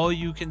until all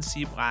you can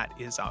see, Blatt,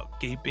 is a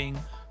gaping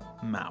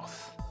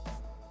mouth.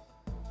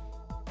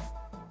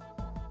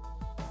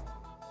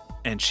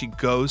 And she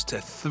goes to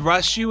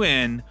thrust you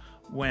in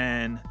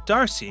when,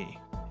 Darcy,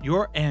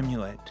 your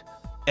amulet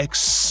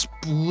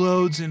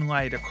explodes in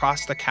light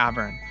across the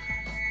cavern.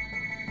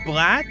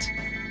 Blatt,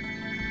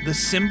 the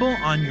symbol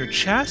on your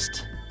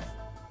chest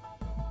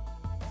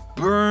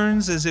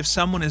burns as if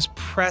someone is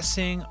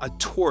pressing a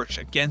torch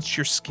against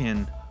your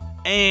skin.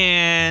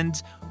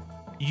 And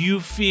you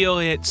feel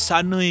it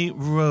suddenly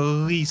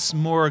release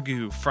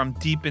Morgu from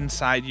deep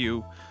inside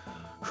you,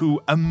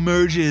 who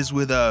emerges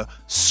with a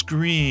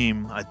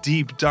scream, a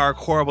deep, dark,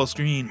 horrible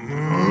scream.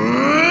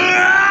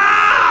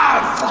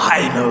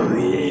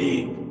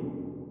 Finally!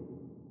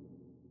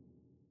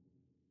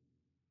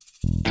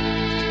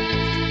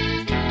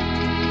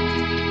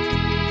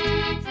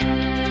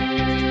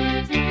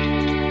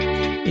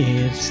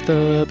 It's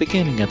the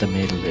beginning of the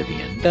middle of the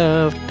end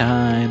of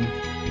time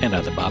and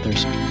other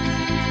bothers.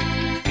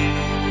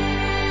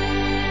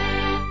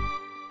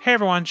 Hey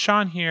everyone,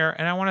 Sean here,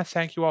 and I want to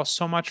thank you all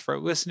so much for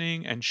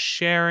listening and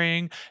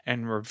sharing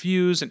and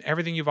reviews and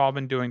everything you've all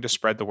been doing to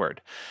spread the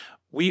word.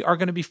 We are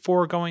going to be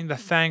foregoing the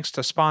thanks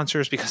to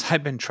sponsors because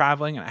I've been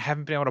traveling and I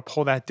haven't been able to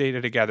pull that data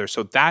together.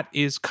 So that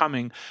is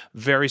coming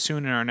very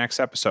soon in our next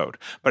episode.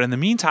 But in the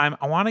meantime,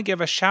 I want to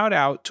give a shout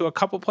out to a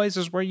couple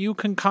places where you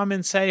can come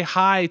and say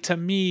hi to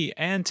me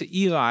and to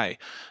Eli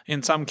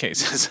in some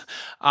cases.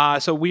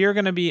 So we are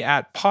going to be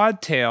at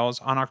Podtails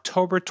on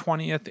October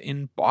 20th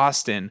in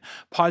Boston.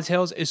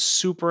 Podtails is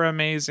super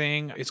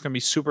amazing. It's going to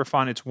be super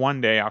fun. It's one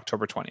day,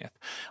 October 20th.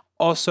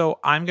 Also,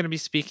 I'm going to be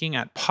speaking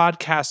at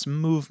Podcast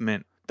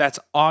Movement. That's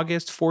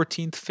August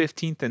 14th,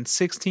 15th, and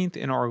 16th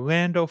in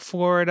Orlando,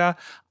 Florida.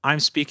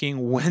 I'm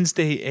speaking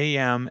Wednesday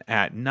a.m.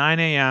 at 9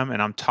 a.m.,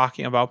 and I'm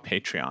talking about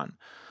Patreon.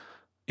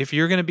 If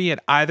you're going to be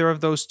at either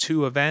of those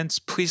two events,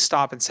 please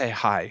stop and say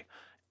hi.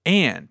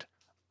 And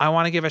I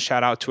want to give a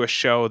shout out to a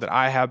show that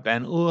I have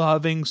been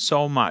loving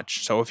so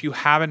much. So if you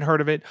haven't heard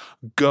of it,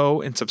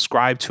 go and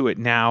subscribe to it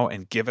now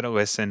and give it a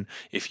listen.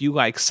 If you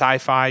like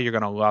sci-fi, you're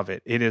going to love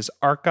it. It is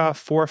ARCA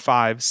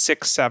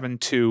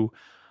 45672.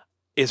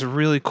 It's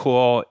really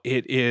cool.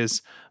 It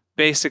is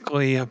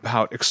basically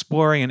about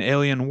exploring an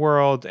alien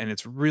world, and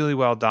it's really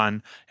well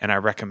done, and I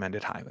recommend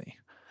it highly.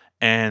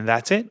 And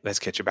that's it. Let's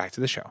get you back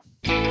to the show.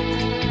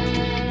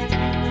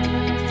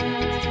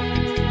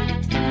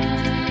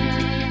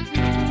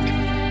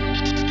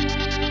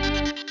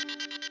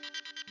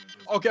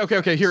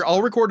 Okay. Here,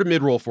 I'll record a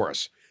mid-roll for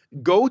us.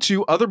 Go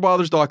to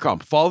otherbothers.com.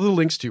 Follow the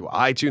links to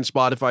iTunes,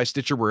 Spotify,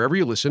 Stitcher, wherever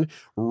you listen.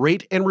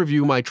 Rate and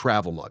review my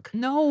travel mug.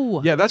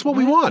 No. Yeah, that's what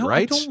we want,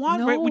 right? We don't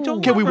want. We don't.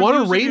 Okay, we want to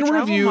reviews of rate your and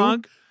travel review.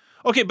 mug.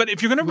 Okay, but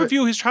if you're going to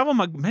review his travel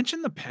mug,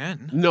 mention the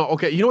pen. No,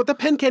 okay. You know what? The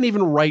pen can't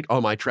even write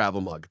on my travel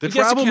mug. The Yes, it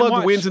travel can. mug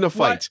Watch. wins in a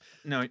fight.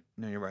 No,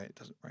 you're right. It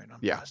doesn't write on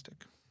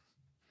plastic.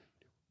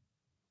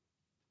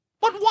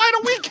 But why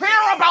do we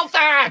care about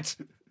that?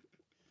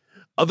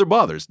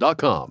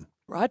 Otherbothers.com.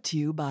 Brought to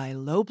you by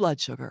low blood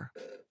sugar.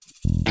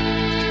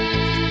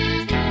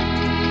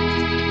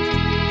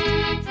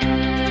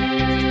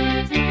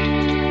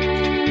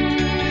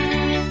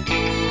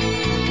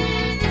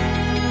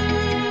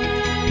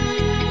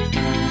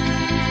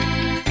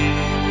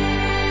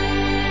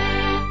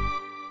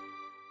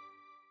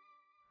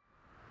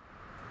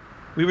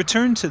 We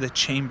return to the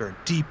chamber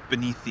deep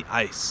beneath the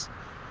ice.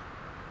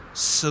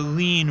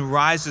 Celine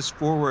rises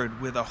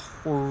forward with a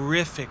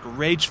horrific,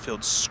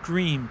 rage-filled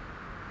scream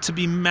to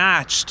be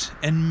matched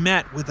and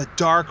met with a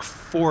dark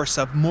force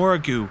of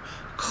Morgu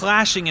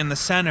clashing in the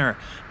center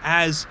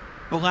as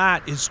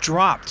Blatt is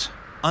dropped,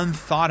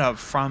 unthought of,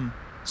 from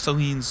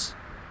Celine's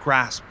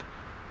grasp.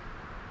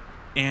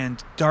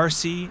 And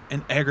Darcy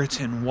and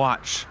Egerton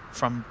watch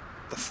from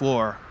the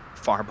floor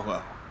far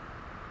below.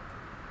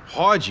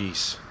 Oh,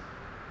 jeez.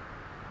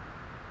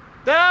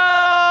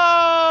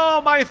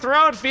 Oh, my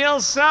throat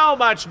feels so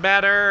much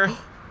better.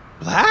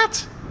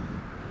 Blatt?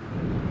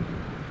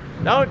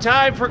 No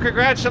time for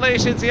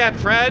congratulations yet,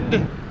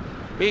 friend.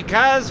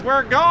 Because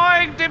we're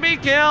going to be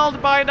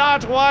killed by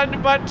not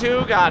one, but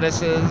two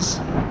goddesses.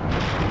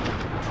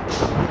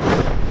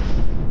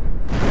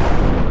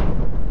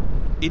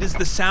 It is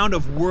the sound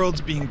of worlds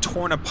being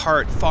torn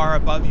apart far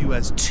above you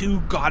as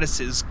two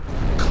goddesses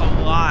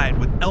collide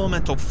with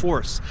elemental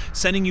force,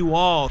 sending you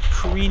all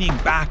careening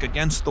back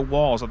against the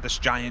walls of this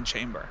giant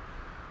chamber.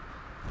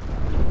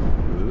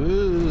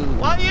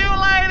 Well, you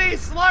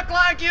ladies look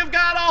like you've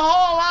got a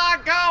whole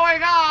lot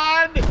going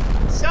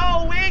on,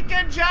 so we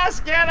can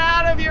just get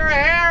out of your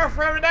hair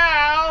from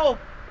now.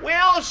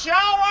 We'll show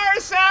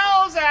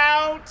ourselves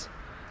out.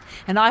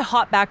 And I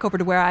hop back over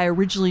to where I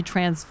originally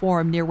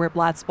transformed, near where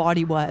Blatt's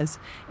body was,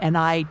 and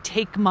I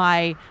take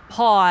my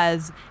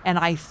paws and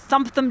I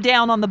thump them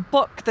down on the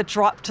book that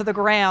dropped to the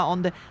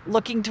ground,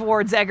 looking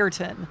towards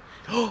Egerton.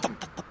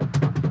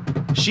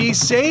 She's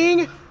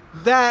saying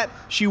that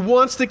she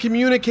wants to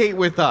communicate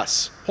with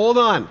us. Hold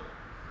on.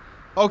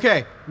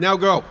 Okay, now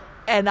go.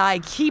 And I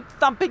keep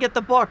thumping at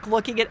the book,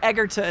 looking at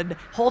Egerton,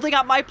 holding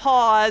up my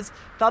paws,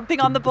 thumping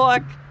on the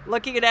book,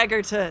 looking at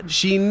Egerton.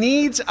 She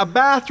needs a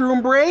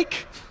bathroom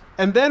break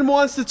and then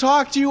wants to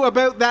talk to you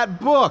about that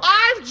book.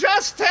 I've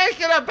just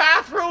taken a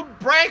bathroom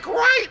break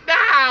right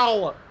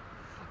now.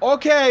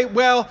 Okay,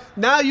 well,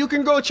 now you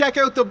can go check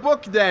out the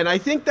book then. I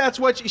think that's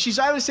what she's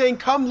either saying,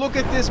 come look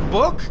at this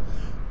book,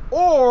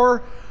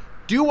 or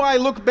do I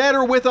look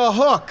better with a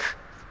hook?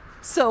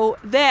 So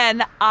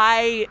then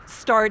I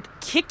start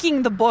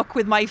kicking the book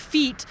with my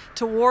feet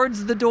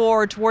towards the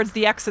door, towards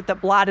the exit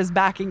that Vlad is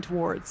backing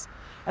towards,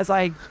 as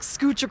I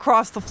scooch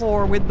across the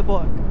floor with the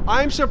book.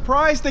 I'm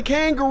surprised the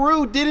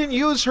kangaroo didn't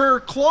use her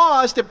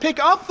claws to pick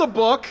up the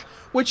book,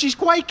 which she's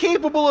quite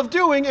capable of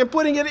doing, and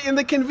putting it in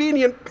the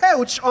convenient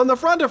pouch on the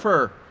front of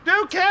her.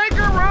 Do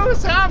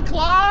kangaroos have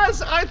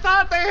claws? I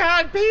thought they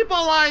had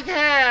people-like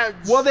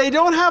hands. Well, they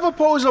don't have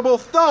opposable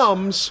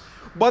thumbs,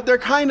 but they're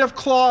kind of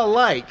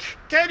claw-like.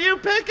 Can you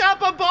pick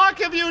up a book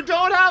if you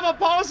don't have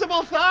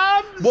opposable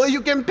thumbs? Well,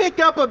 you can pick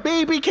up a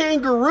baby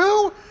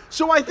kangaroo,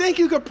 so I think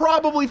you could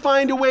probably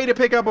find a way to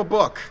pick up a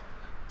book.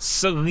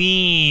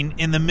 Celine,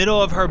 in the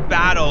middle of her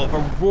battle, of a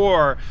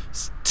roar,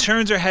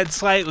 turns her head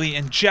slightly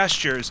and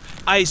gestures.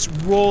 Ice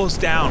rolls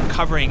down,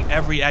 covering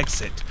every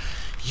exit.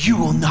 You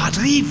will not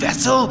leave,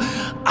 Vessel.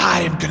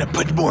 I am gonna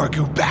put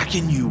Morgu back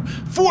in you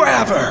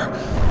forever.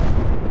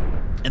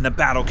 And the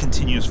battle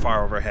continues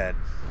far overhead.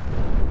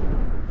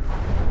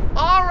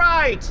 All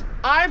right,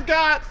 I've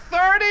got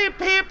 30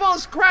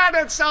 people's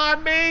credits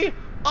on me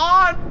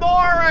on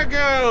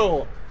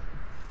Morgu.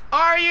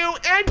 Are you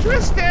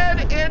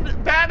interested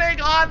in betting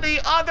on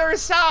the other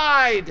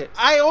side?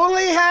 I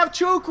only have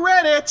 2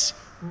 credits,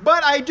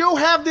 but I do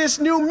have this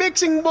new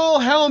mixing bowl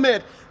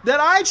helmet that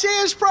I'd say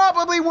is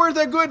probably worth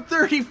a good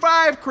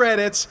 35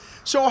 credits.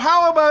 So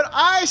how about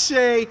I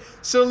say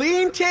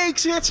Celine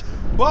takes it,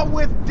 but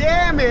with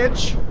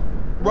damage,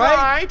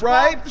 right?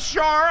 Well,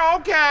 sure,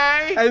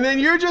 okay. And then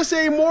you're just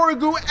saying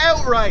Morgu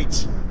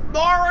outright.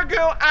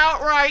 Morgu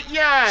outright,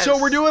 yes. So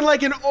we're doing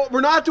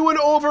we're not doing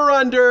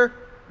over-under.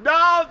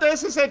 No,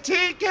 this is a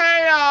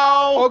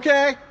TKO.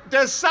 Okay.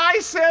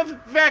 Decisive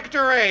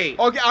victory.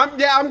 Okay,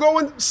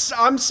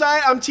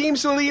 I'm Team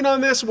Celine on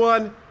this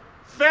one.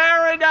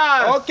 Fair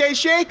enough. Okay,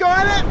 shake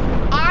on it.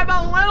 I'm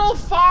a little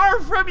far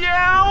from you.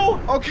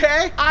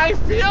 Okay. I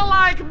feel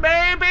like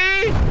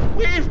maybe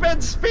we've been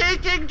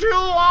speaking too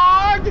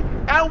long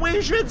and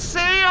we should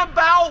see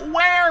about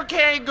where,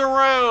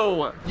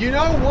 kangaroo. You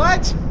know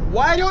what?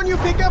 Why don't you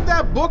pick up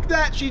that book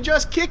that she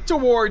just kicked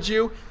towards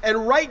you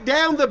and write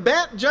down the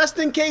bet just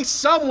in case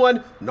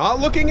someone, not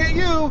looking at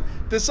you,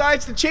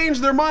 decides to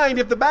change their mind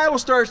if the battle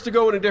starts to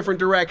go in a different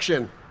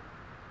direction?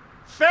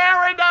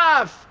 Fair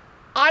enough.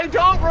 I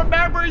don't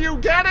remember you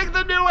getting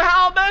the new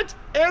helmet.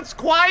 It's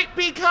quite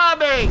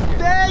becoming.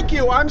 Thank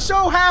you. I'm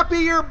so happy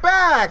you're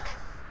back.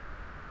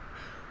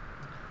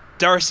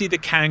 Darcy the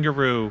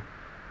kangaroo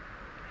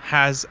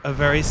has a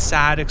very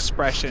sad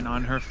expression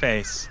on her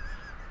face,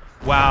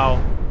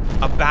 while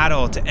a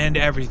battle to end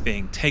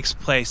everything takes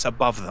place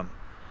above them.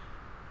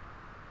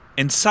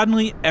 And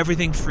suddenly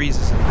everything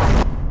freezes,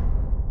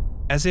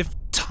 as if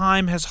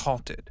time has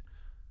halted.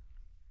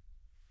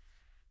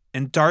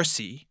 And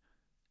Darcy,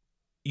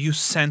 you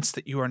sense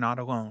that you are not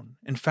alone.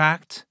 In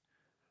fact,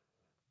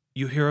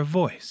 you hear a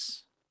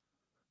voice,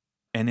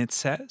 and it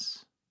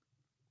says,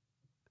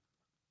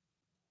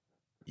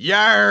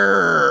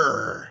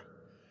 Yarr!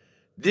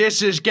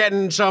 This is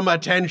getting some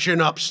attention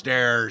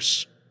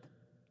upstairs.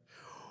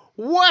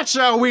 What's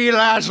a wee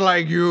lass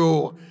like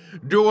you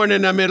doing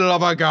in the middle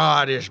of a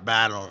goddess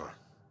battle?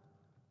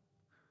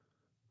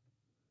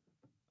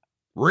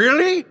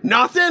 Really?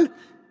 Nothing?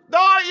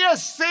 Don't you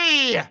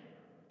see?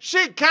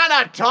 She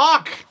cannot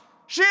talk.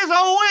 She's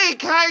a wee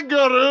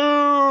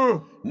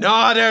kangaroo.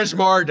 No, there's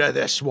more to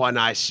this one,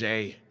 I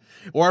say.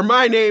 Or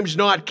my name's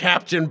not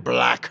Captain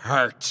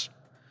Blackheart.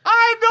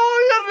 I know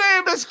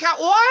your name is Why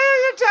are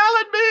you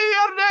telling me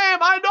your name?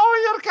 I know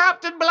you're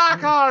Captain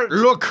Blackheart.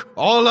 Look,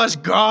 all us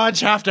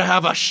gods have to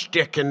have a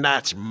shtick, and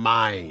that's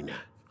mine.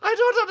 I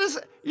don't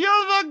understand.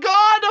 You're the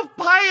god of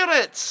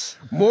pirates.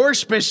 More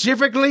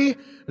specifically,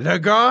 the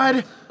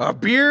god of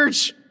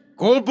beards,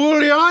 gold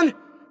bullion,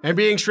 and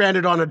being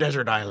stranded on a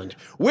desert island,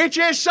 which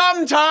is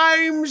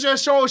sometimes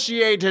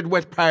associated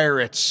with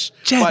pirates,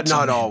 but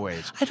not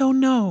always. I don't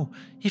know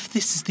if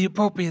this is the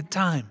appropriate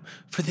time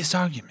for this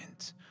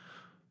argument.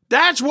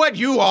 That's what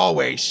you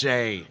always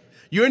say.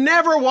 You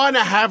never want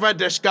to have a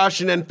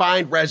discussion and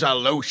find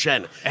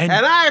resolution. And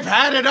I've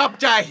had it up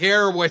to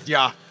here with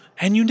you.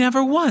 And you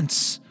never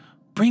once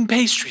bring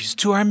pastries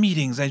to our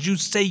meetings as you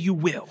say you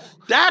will.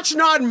 That's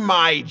not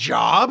my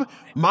job.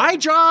 My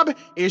job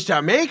is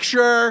to make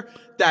sure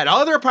that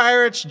other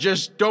pirates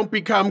just don't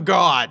become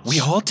gods. We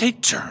all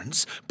take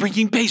turns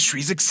bringing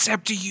pastries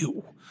except to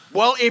you.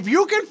 Well, if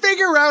you can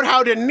figure out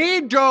how to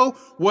knead dough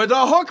with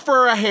a hook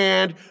for a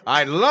hand,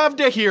 I'd love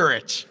to hear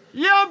it.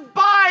 You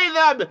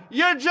buy them!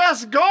 You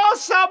just go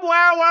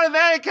somewhere where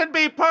they can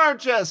be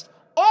purchased.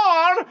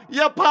 Or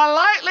you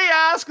politely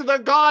ask the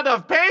god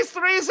of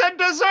pastries and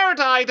dessert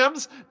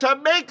items to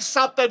make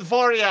something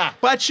for you.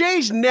 But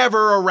she's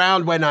never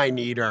around when I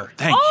need her.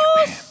 Thank you,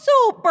 Oh, ma'am.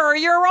 super.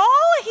 You're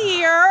all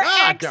here.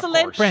 Ah, of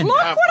Excellent. course. Brenda.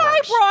 Look Of what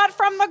I course. brought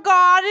from the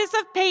goddess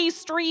of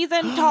pastries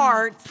and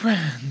tarts.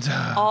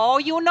 Brenda. Oh,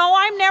 you know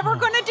I'm never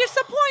going to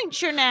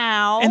disappoint you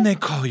now. And they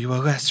call you a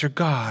lesser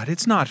god.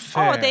 It's not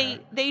fair. Oh,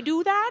 they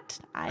do that?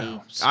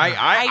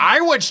 I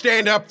would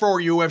stand up for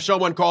you if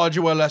someone called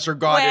you a lesser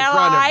god in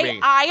front of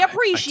me. I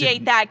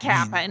appreciate that,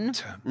 Captain.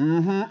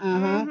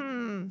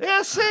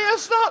 You see,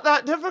 it's not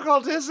that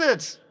difficult, is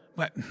it?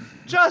 What?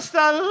 Just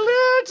a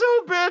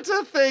little bit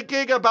of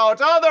thinking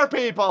about other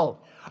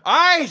people.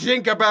 I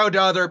think about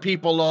other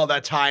people all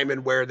the time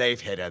and where they've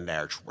hidden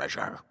their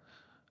treasure.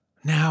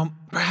 Now,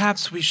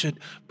 perhaps we should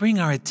bring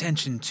our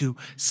attention to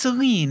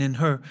Celine and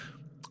her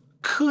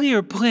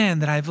clear plan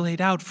that I've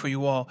laid out for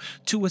you all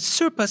to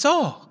usurp us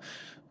all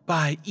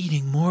by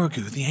eating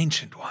Morgu, the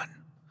Ancient One.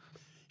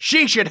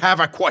 She should have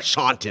a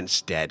croissant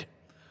instead.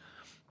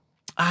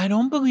 I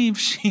don't believe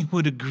she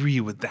would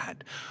agree with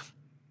that.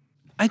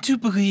 I do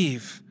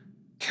believe,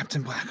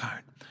 Captain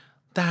Blackheart,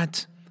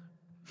 that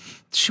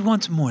she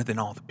wants more than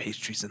all the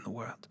pastries in the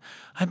world.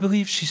 I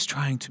believe she's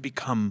trying to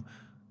become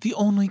the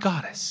only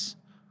goddess.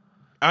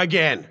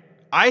 Again,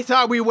 I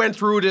thought we went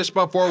through this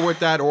before with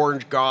that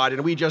orange god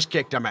and we just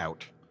kicked him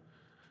out.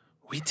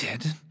 We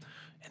did.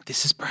 And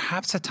this is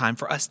perhaps a time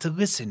for us to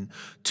listen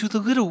to the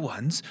little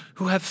ones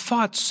who have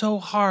fought so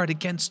hard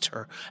against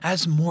her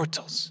as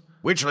mortals.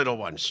 Which little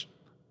ones?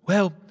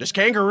 Well, This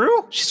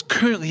kangaroo? she's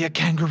currently a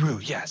kangaroo,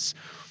 yes.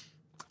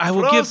 I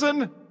will give...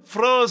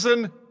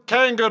 Frozen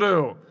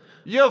kangaroo.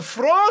 You've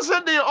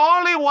frozen the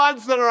only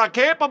ones that are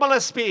capable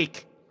of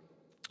speak.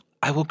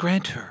 I will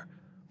grant her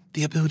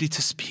the ability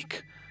to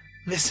speak.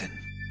 Listen.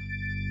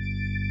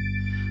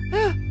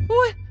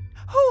 What?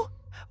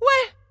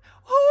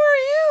 Who are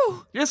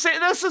you? You see,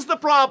 this is the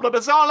problem.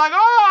 It's all like,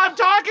 oh, I'm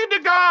talking to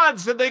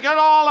gods, and they get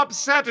all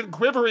upset and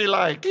quivery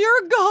like.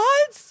 You're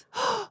gods?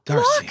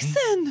 Darcy.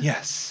 Loxen!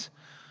 Yes.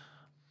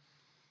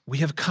 We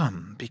have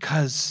come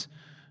because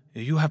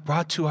you have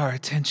brought to our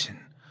attention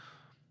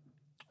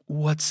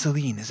what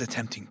Celine is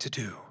attempting to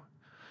do.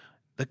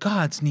 The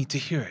gods need to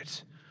hear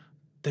it.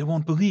 They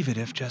won't believe it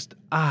if just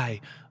I,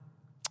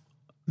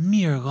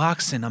 mere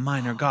Loxen, a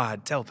minor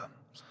god, tell them.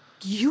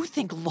 You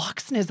think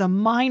Loxen is a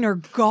minor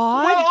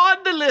god? Well,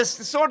 on the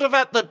list, sort of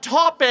at the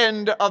top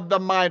end of the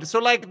minor. So,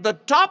 like the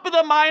top of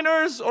the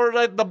minors or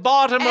like the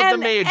bottom of the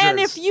majors. And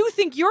if you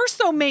think you're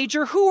so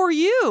major, who are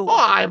you? Oh,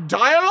 I'm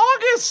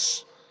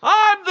Dialogus.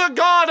 I'm the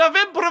god of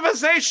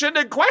improvisation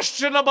and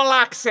questionable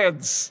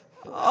accents.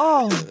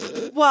 Oh,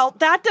 well,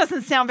 that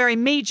doesn't sound very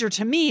major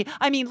to me.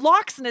 I mean,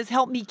 Loxen has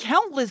helped me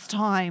countless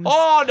times.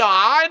 Oh, no,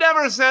 I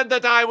never said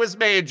that I was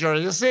major.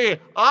 You see,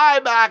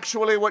 I'm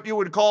actually what you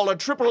would call a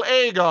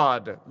AAA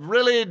god.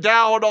 Really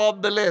down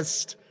on the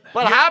list.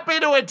 But happy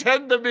to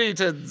attend the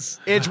meetings.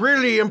 It's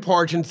really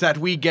important that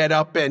we get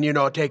up and,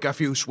 take a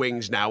few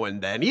swings now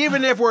and then.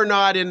 Even if we're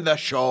not in the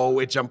show,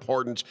 it's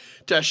important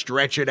to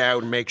stretch it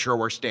out and make sure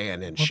we're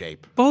staying in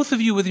shape. Both of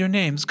you with your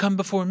names come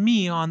before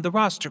me on the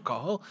roster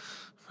call,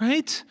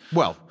 right?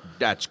 Well,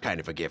 that's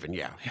kind of a given,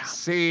 yeah.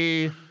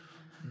 C-D-L.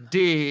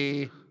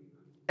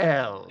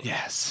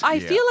 Yes. I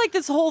feel like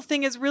this whole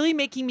thing is really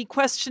making me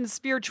question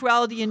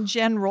spirituality in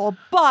general,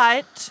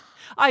 but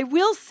I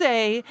will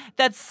say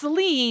that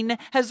Celine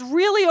has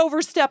really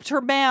overstepped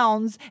her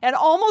bounds and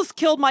almost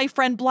killed my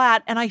friend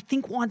Blatt, and I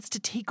think wants to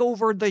take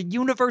over the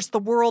universe, the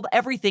world,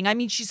 everything. I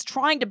mean, she's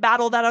trying to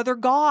battle that other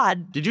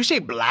god. Did you say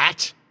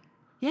Blatt?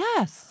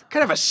 Yes. What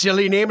kind of a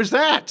silly name is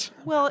that?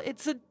 Well,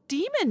 it's a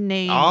demon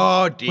name.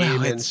 Oh, Well,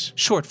 demons.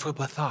 it's short for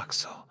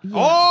Blathoxel.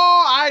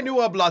 Oh, I knew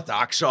a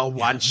Blathoxel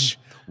once.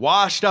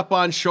 Washed up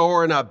on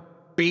shore in a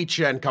beach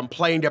and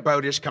complained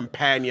about his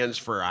companions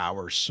for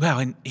hours. Well,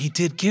 and he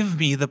did give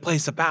me the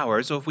place of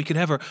power, so if we could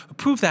ever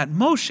approve that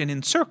motion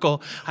in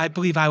circle, I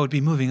believe I would be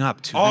moving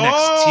up to the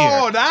next tier.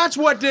 Oh, that's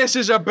what this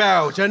is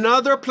about.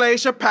 Another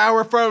place of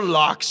power for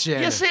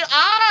Loxen. You see,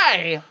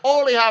 I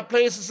only have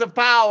places of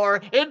power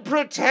in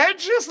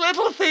pretentious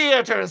little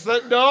theaters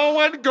that no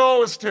one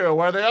goes to,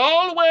 where they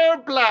all wear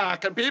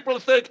black and people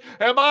think,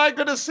 am I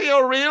going to see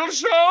a real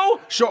show?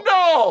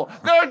 No,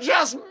 they're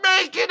just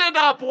making it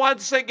up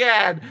once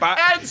again.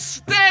 And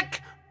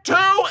stick to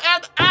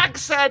an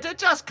accent. It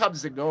just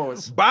comes and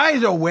goes. By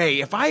the way,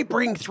 if I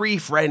bring 3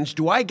 friends,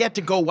 do I get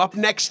to go up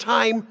next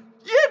time?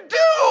 You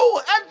do,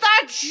 and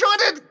that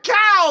shouldn't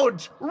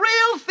count.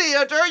 Real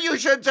theater, you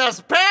should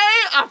just pay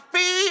a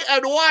fee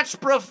and watch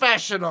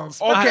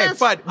professionals. Okay,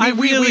 but I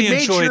really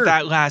made enjoyed sure.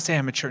 that last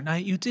amateur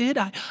night. You did?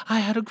 I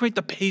had a great...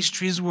 The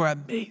pastries were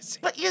amazing.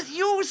 But you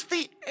use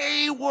the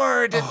A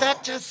word, and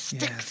that just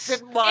sticks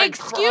in my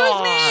Excuse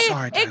craw. me!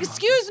 Sorry, Dialogue.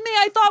 Excuse me!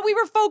 I thought we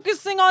were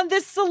focusing on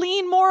this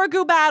Celine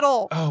Morrigu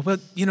battle. Oh, well,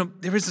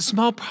 there is a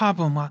small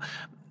problem.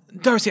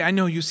 Darcy, I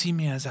know you see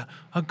me as a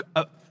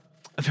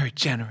very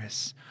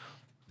generous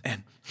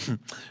and,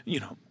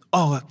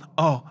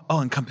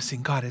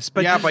 all-encompassing goddess.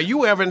 But yeah, but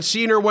you haven't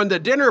seen her when the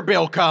dinner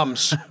bill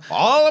comes.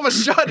 All of a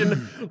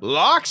sudden,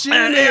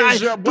 Loxin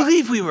is... I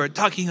believe we were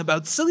talking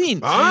about Celine.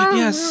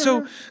 Yes,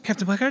 so,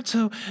 Captain Blackheart,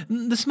 so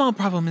the small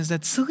problem is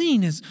that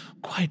Celine is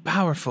quite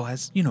powerful,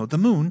 as, you know, the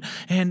moon,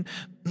 and,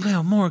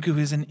 well, Morgu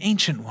is an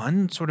ancient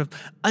one, sort of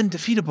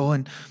undefeatable,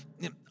 and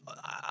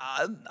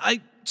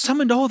I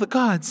summoned all the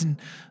gods, and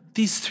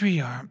these three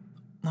are,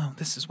 well,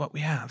 this is what we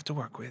have to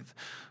work with.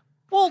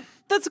 Well,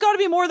 that's got to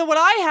be more than what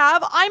I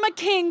have. I'm a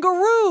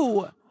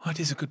kangaroo. That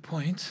is a good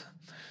point.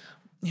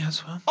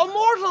 Yes, well. A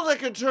mortal that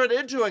can turn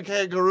into a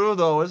kangaroo,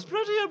 though, is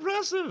pretty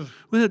impressive.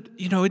 Well,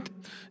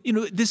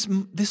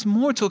 this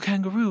mortal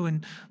kangaroo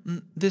and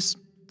this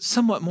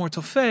somewhat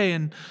mortal fae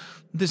and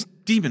this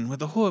demon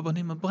with a horrible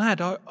name of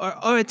Blad are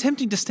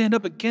attempting to stand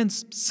up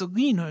against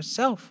Celine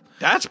herself.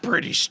 That's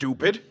pretty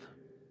stupid.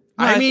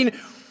 I mean,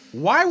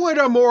 why would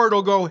a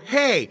mortal go,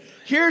 hey,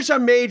 here's a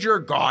major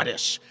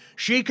goddess.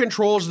 She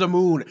controls the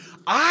moon.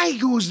 I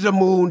use the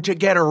moon to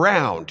get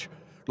around.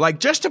 Like,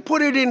 just to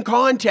put it in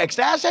context,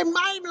 as a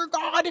minor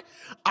god,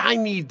 I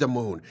need the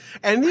moon.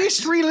 And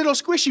these three little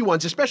squishy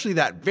ones, especially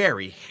that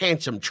very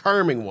handsome,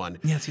 charming one,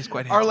 yes, he's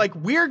quite handsome, are like,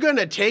 we're going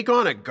to take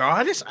on a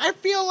goddess? I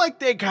feel like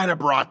they kind of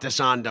brought this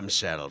on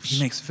themselves.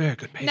 He makes very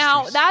good pastries.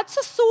 Now, that's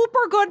a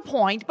super good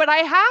point, but I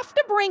have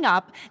to bring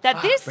up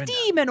that this Brenda.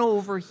 demon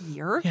over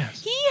here,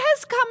 Yes. he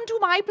has come to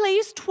my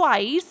place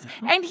twice,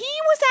 and he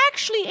was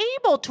actually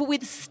able to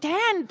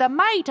withstand the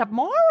might of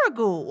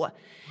Morrigu.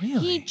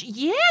 Really?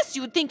 Yes,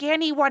 you'd think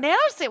anyone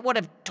else, it would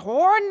have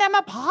torn them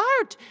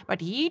apart.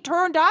 But he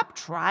turned up,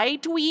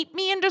 tried to eat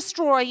me and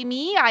destroy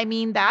me. I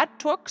mean, that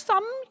took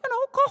some,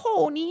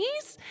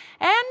 cojones.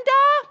 And,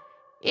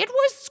 it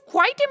was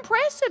quite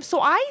impressive. So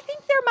I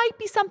think there might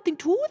be something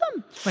to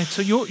them. Right,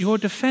 so your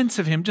defense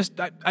of him, just,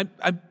 I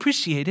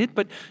appreciate it,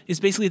 but is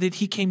basically that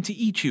he came to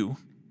eat you.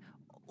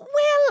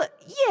 Well,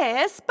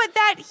 yes, but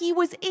that he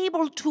was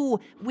able to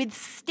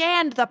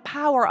withstand the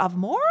power of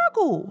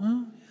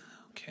Morrigu.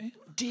 Okay.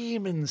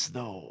 Demons,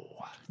 though.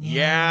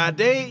 Yeah,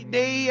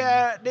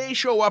 they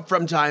show up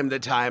from time to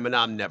time, and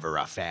I'm never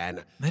a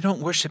fan. They don't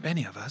worship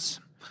any of us.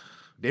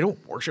 They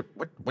don't worship?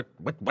 What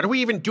are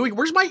we even doing?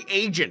 Where's my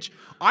agent?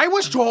 I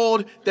was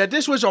told that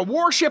this was a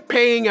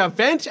worship-paying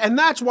event, and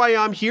that's why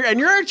I'm here,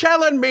 and you're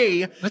telling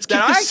me that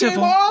I came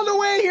all the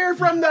way here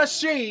from the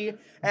sea,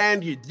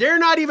 and they're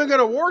not even going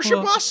to worship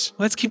us?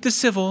 Let's keep this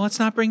civil. Let's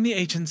not bring the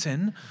agents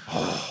in.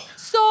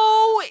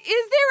 So, is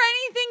there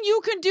anything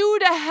you can do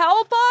to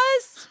help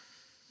us?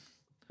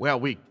 Well,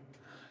 we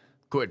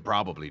could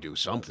probably do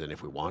something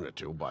if we wanted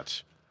to,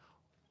 but...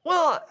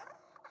 Well,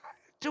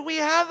 do we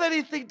have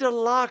anything to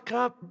lock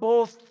up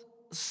both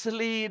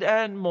Celine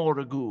and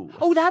Morrigu?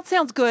 Oh, that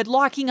sounds good.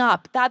 Locking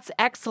up. That's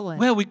excellent.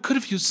 Well, we could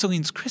have used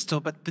Celine's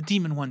crystal, but the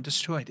demon one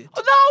destroyed it.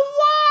 Now,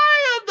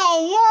 why in the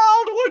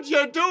world would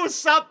you do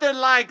something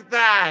like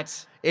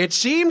that? It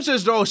seems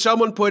as though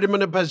someone put him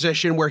in a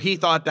position where he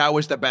thought that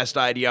was the best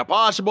idea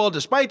possible,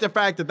 despite the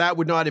fact that that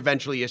would not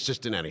eventually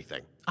assist in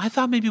anything. I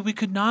thought maybe we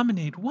could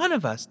nominate one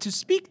of us to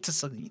speak to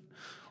Celine.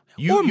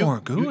 Or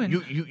Morgu.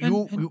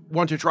 You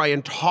want to try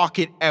and talk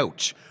it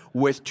out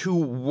with two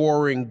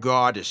warring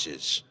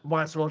goddesses.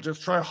 Might as well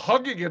just try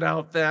hugging it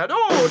out then.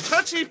 Oh,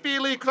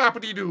 touchy-feely,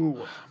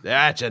 clappity-doo.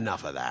 That's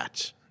enough of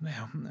that.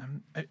 Well,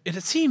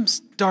 it seems,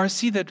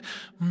 Darcy, that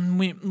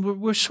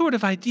we're short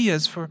of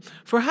ideas for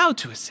how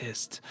to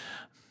assist.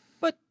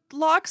 But,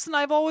 Lox, and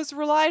I've always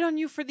relied on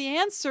you for the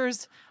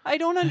answers. I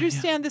don't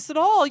understand this at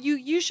all.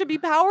 You should be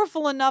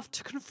powerful enough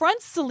to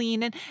confront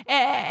Celine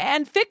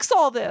and fix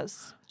all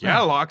this. Yeah,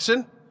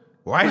 Loxin.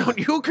 Why don't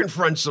you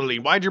confront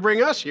Celine? Why'd you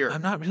bring us here?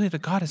 I'm not really the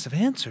goddess of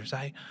answers.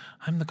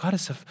 I'm the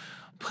goddess of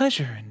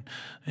pleasure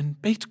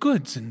and baked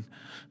goods and...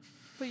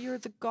 But you're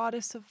the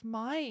goddess of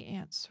my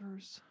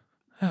answers.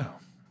 Oh,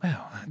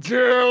 well...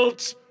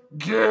 Guilt!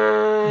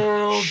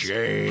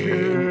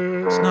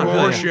 Shame. It's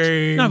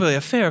not really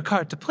a fair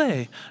card to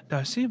play,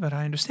 Darcy, but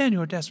I understand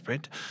you're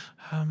desperate.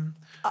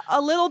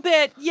 A little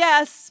bit,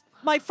 yes.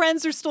 My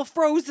friends are still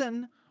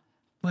frozen.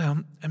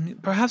 Well, I mean,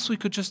 perhaps we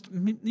could just,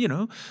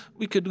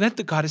 we could let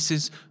the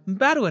goddesses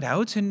battle it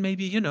out and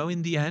maybe,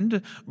 in the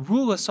end,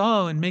 rule us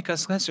all and make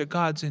us lesser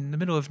gods in the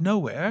middle of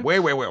nowhere.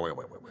 Wait.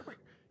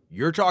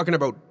 You're talking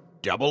about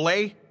Double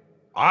A?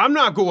 I'm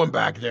not going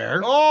back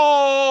there.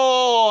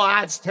 Oh,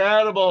 that's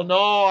terrible.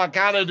 No, I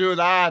gotta do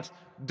that.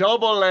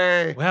 Double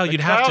A. Well, the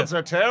you'd have to... crowds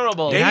are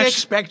terrible. They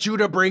expect you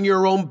to bring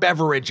your own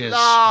beverages. No.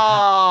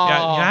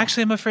 Yeah,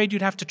 actually, I'm afraid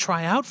you'd have to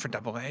try out for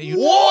Double A.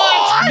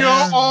 What?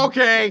 No,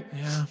 okay.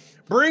 Yeah.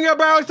 Bring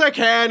about the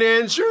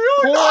cannons. Do you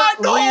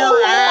not know rear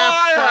who aft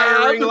I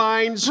firing am?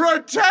 lines.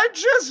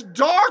 Pretentious,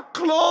 dark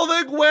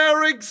clothing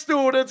wearing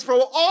students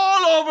from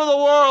all over the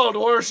world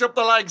worship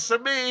the likes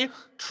of me.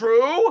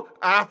 True,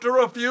 after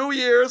a few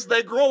years,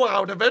 they grow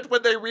out of it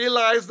when they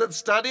realize that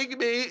studying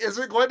me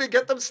isn't going to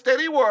get them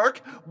steady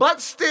work, but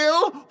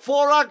still,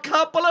 for a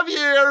couple of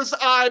years,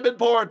 I'm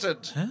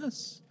important.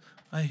 Yes,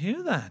 I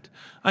hear that.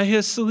 I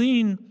hear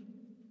Celine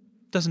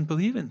doesn't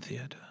believe in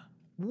theater.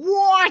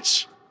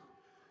 What?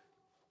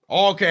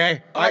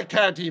 Okay. I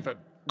can't even.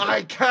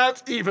 I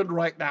can't even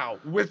right now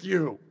with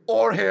you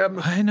or him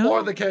I know.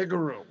 or the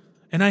kangaroo.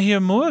 And I hear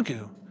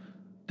Morgu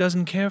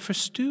doesn't care for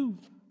stew.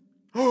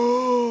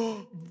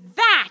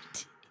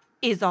 That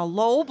is a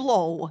low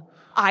blow.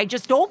 I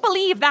just don't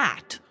believe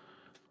that.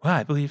 Well,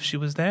 I believe she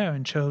was there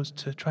and chose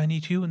to try and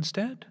eat you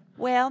instead.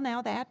 Well,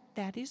 now that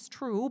is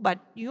true, but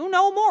you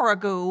know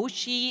Moragoo,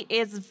 she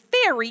is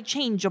very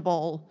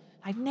changeable.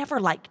 I've never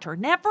liked her.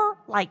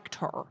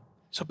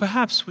 So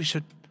perhaps we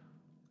should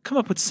come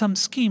up with some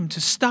scheme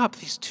to stop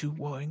these two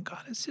warring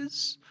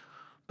goddesses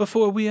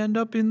before we end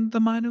up in the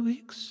minor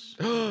leagues.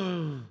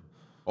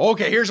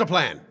 Okay, here's a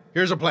plan.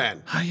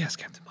 Ah, yes,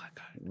 Captain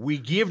Blackguard. We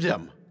give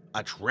them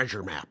a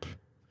treasure map.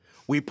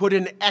 We put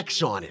an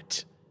X on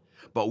it,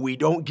 but we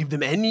don't give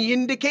them any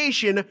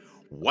indication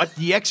what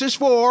the X is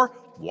for,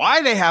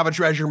 why they have a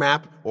treasure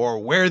map, or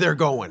where they're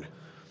going.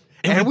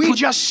 And we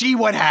just see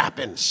what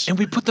happens. And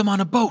we put them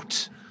on a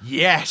boat.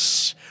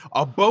 Yes,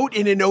 a boat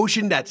in an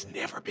ocean that's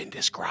never been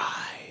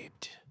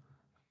described.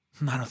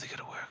 I don't think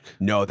it'll work.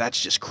 No,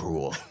 that's just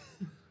cruel.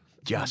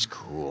 Just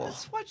cruel.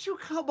 That's what you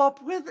come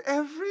up with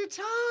every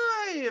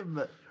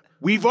time.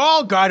 We've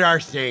all got our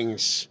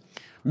things,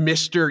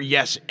 Mr.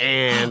 Yes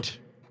and.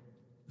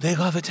 They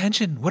love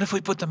attention. What if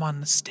we put them on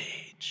the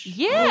stage?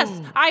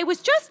 Yes, I was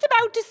just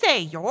about to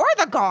say, you're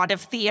the god of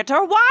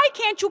theater. Why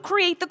can't you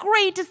create the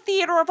greatest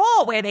theater of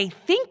all, where they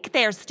think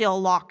they're still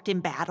locked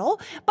in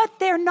battle, but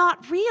they're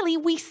not really?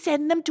 We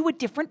send them to a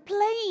different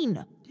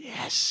plane.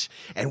 Yes,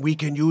 and we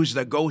can use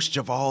the ghosts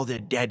of all the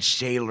dead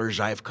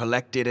sailors I've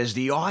collected as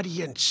the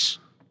audience.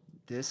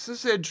 This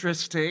is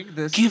interesting.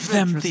 Give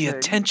them the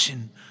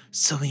attention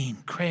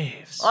Celine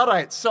craves. All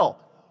right, so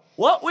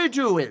what we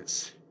do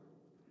is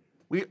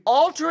we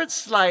alter it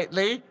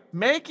slightly,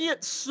 making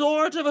it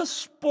sort of a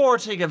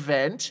sporting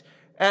event,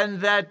 and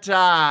that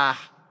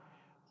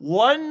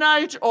one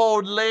night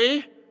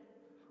only,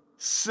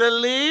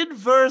 Celine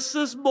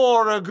versus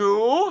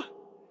Moragoo.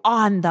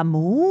 On the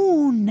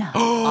moon.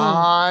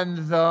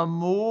 On the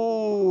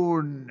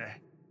moon.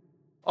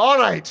 All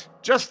right,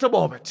 just a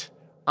moment.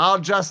 I'll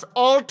just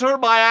alter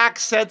my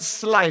accent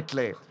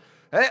slightly.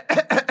 Ladies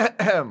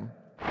and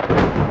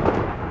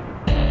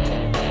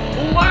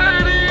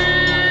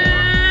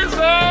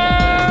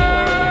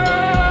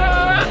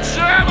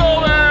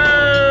gentlemen,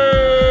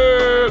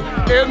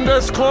 in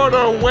this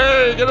corner,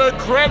 weighing an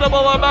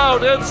incredible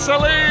amount, it's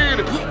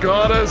Celine,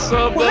 goddess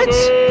of the moon.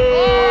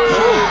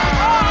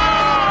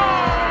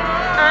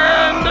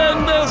 And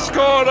in this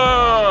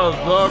corner,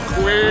 the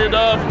queen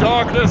of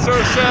darkness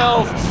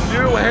herself.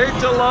 You hate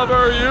to love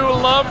her, you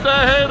love to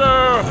hate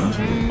her,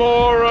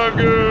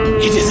 Moragoo.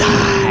 It is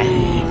I.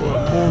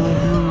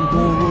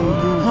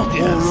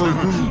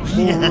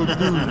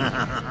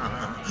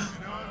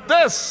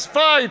 This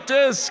fight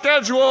is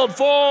scheduled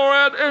for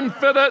an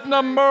infinite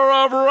number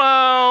of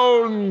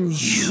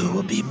rounds. You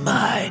will be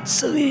mine,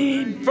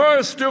 Celine.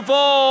 First of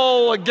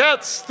all,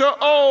 gets to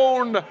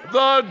own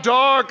the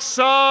dark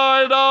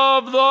side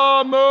of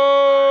the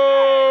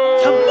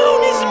moon. The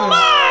moon is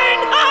mine!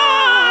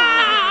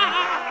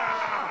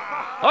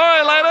 All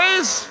right,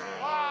 ladies.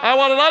 I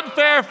want an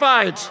unfair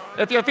fight.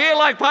 If you feel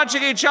like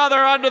punching each other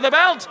under the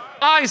belt,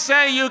 I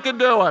say you can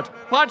do it.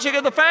 Punching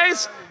in the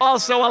face,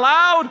 also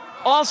allowed.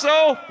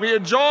 Also, we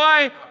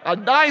enjoy a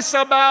nice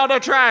amount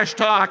of trash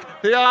talk.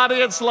 The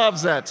audience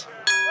loves it.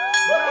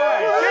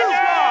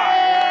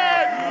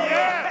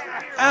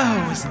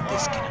 Oh, isn't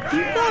this gonna be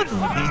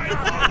lovely?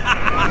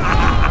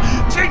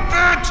 Take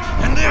that,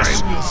 and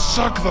this will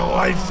suck the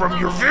life from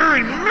your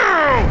very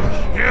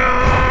mouth.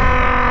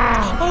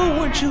 Yeah. Oh,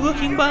 weren't you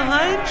looking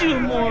behind you,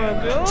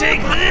 Moragoo?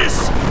 Take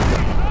this.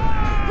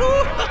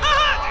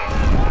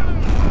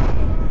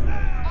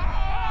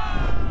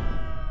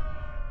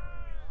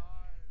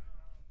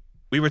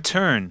 We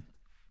return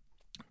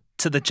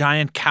to the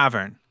giant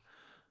cavern,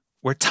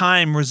 where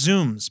time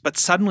resumes, but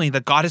suddenly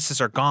the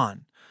goddesses are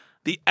gone.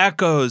 The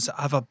echoes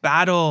of a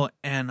battle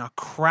and a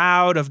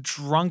crowd of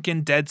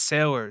drunken dead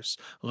sailors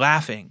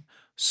laughing,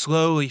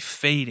 slowly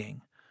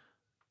fading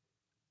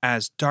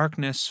as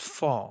darkness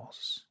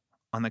falls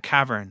on the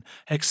cavern,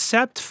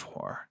 except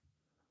for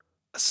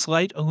a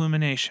slight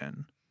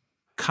illumination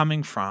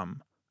coming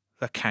from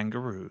the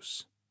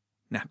kangaroo's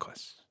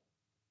necklace.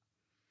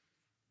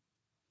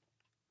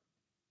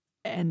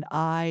 And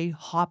I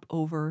hop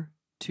over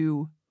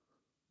to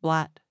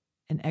Blatt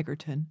and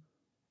Egerton,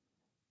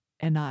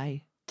 and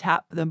I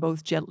tap them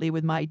both gently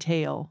with my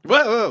tail.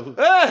 Whoa!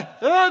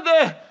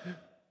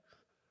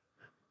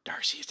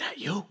 Darcy, is that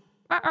you?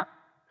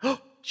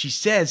 She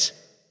says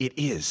it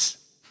is.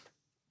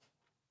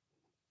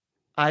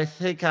 I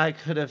think I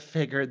could have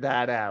figured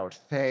that out.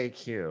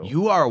 Thank you.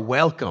 You are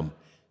welcome.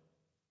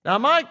 Now,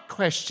 my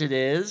question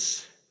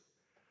is,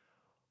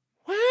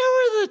 where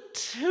were the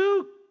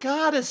two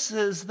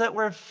goddesses that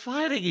were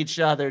fighting each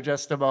other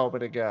just a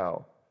moment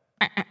ago?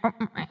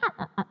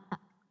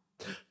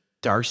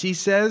 Darcy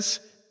says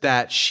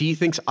that she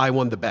thinks I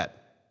won the bet.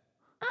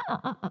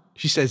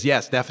 She says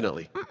yes,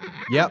 definitely.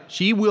 Yep,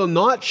 she will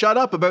not shut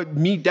up about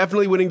me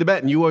definitely winning the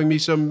bet and you owing me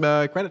some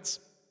credits.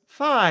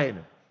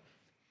 Fine.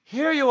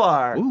 Here you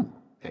are. Ooh,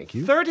 thank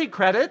you. 30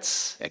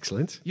 credits.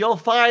 Excellent. You'll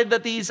find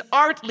that these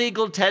aren't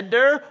legal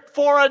tender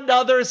for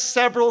another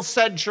several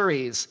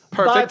centuries.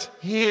 Perfect.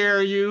 But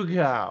here you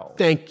go.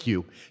 Thank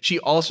you. She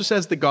also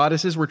says the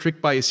goddesses were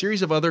tricked by a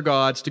series of other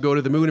gods to go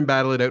to the moon and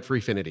battle it out for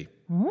infinity.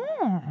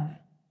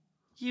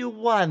 You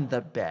won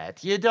the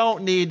bet. You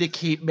don't need to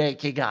keep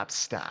making up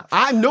stuff.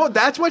 I know,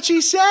 that's what she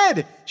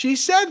said. She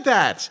said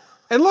that.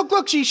 And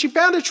look, she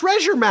found a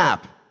treasure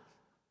map.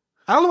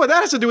 I don't know what that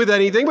has to do with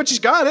anything, but she's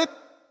got it.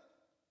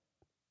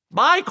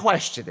 My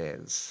question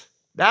is,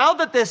 now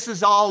that this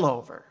is all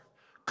over,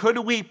 could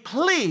we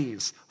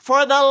please,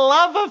 for the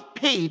love of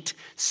Pete,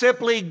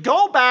 simply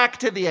go back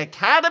to the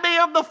Academy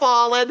of the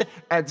Fallen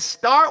and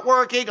start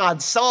working on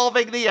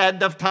solving the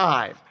end of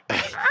time?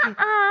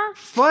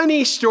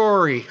 Funny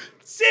story.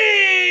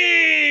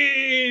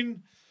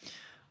 Scene!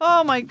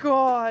 Oh my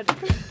god.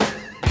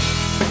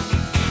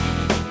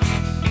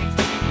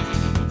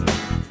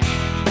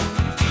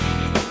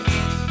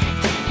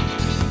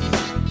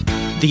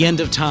 The End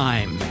of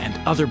Time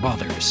and Other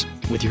Bothers,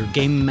 with your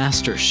game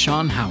master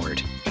Sean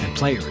Howard and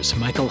players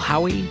Michael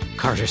Howie,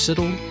 Carter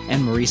Siddle,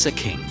 and Marisa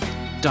King.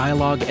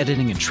 Dialogue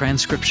editing and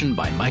transcription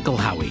by Michael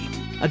Howie.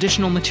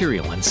 Additional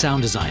material and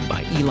sound design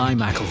by Eli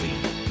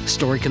McElveen.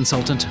 Story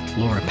consultant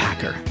Laura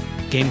Packer.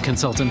 Game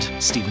consultant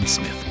Stephen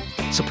Smith.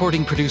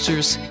 Supporting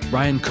producers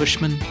Ryan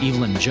Cushman,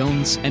 Evelyn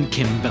Jones, and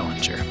Kim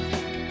Bellinger.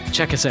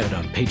 Check us out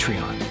on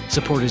Patreon.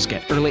 Supporters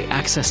get early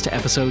access to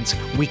episodes,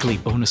 weekly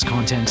bonus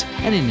content,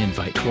 and an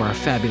invite to our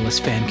fabulous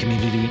fan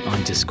community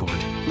on Discord.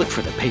 Look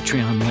for the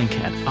Patreon link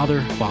at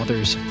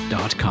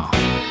otherbothers.com.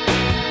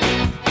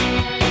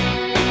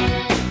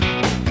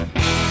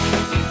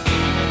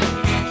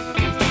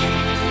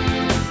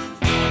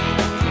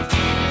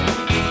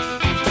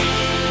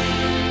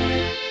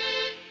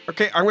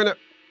 Okay, I'm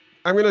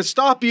gonna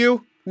stop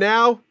you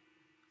now.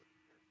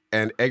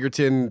 And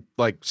Egerton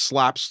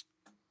slaps.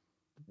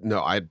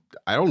 No, I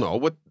don't know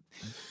what.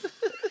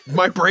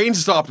 My brain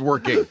stopped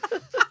working. I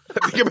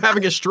think I'm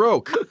having a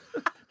stroke.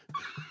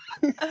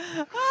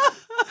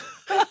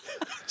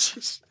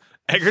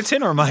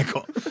 Egerton or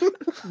Michael?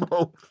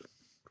 Both.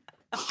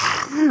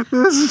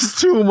 This is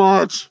too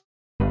much.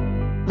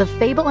 The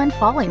Fable and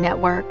Folly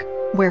Network,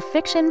 where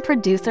fiction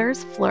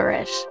producers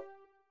flourish.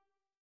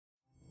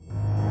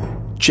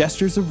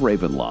 Jesters of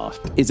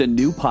Ravenloft is a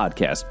new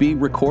podcast being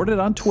recorded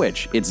on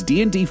Twitch. It's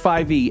D&D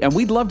 5e, and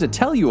we'd love to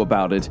tell you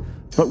about it,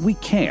 but we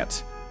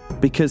can't.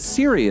 Because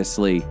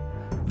seriously,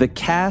 the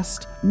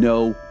cast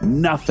know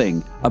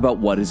nothing about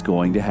what is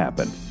going to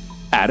happen.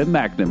 Adam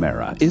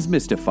McNamara is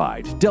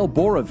mystified. Del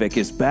Borovic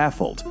is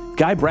baffled.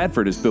 Guy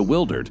Bradford is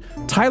bewildered.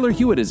 Tyler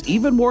Hewitt is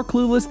even more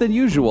clueless than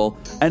usual.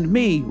 And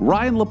me,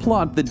 Ryan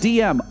LaPlante, the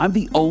DM, I'm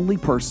the only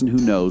person who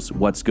knows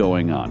what's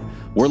going on.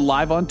 We're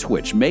live on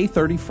Twitch May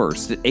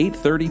 31st at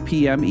 8:30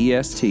 p.m.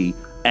 EST.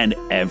 And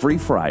every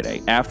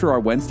Friday, after our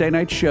Wednesday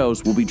night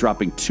shows, we'll be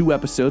dropping 2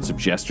 episodes of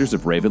Jesters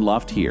of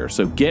Ravenloft here.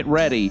 So get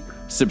ready,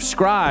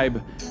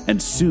 subscribe,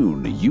 and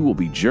soon you will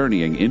be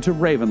journeying into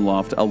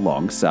Ravenloft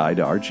alongside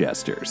our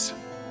Jesters.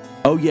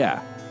 Oh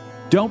yeah,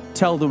 don't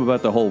tell them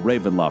about the whole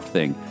Ravenloft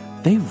thing.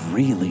 They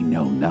really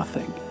know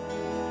nothing.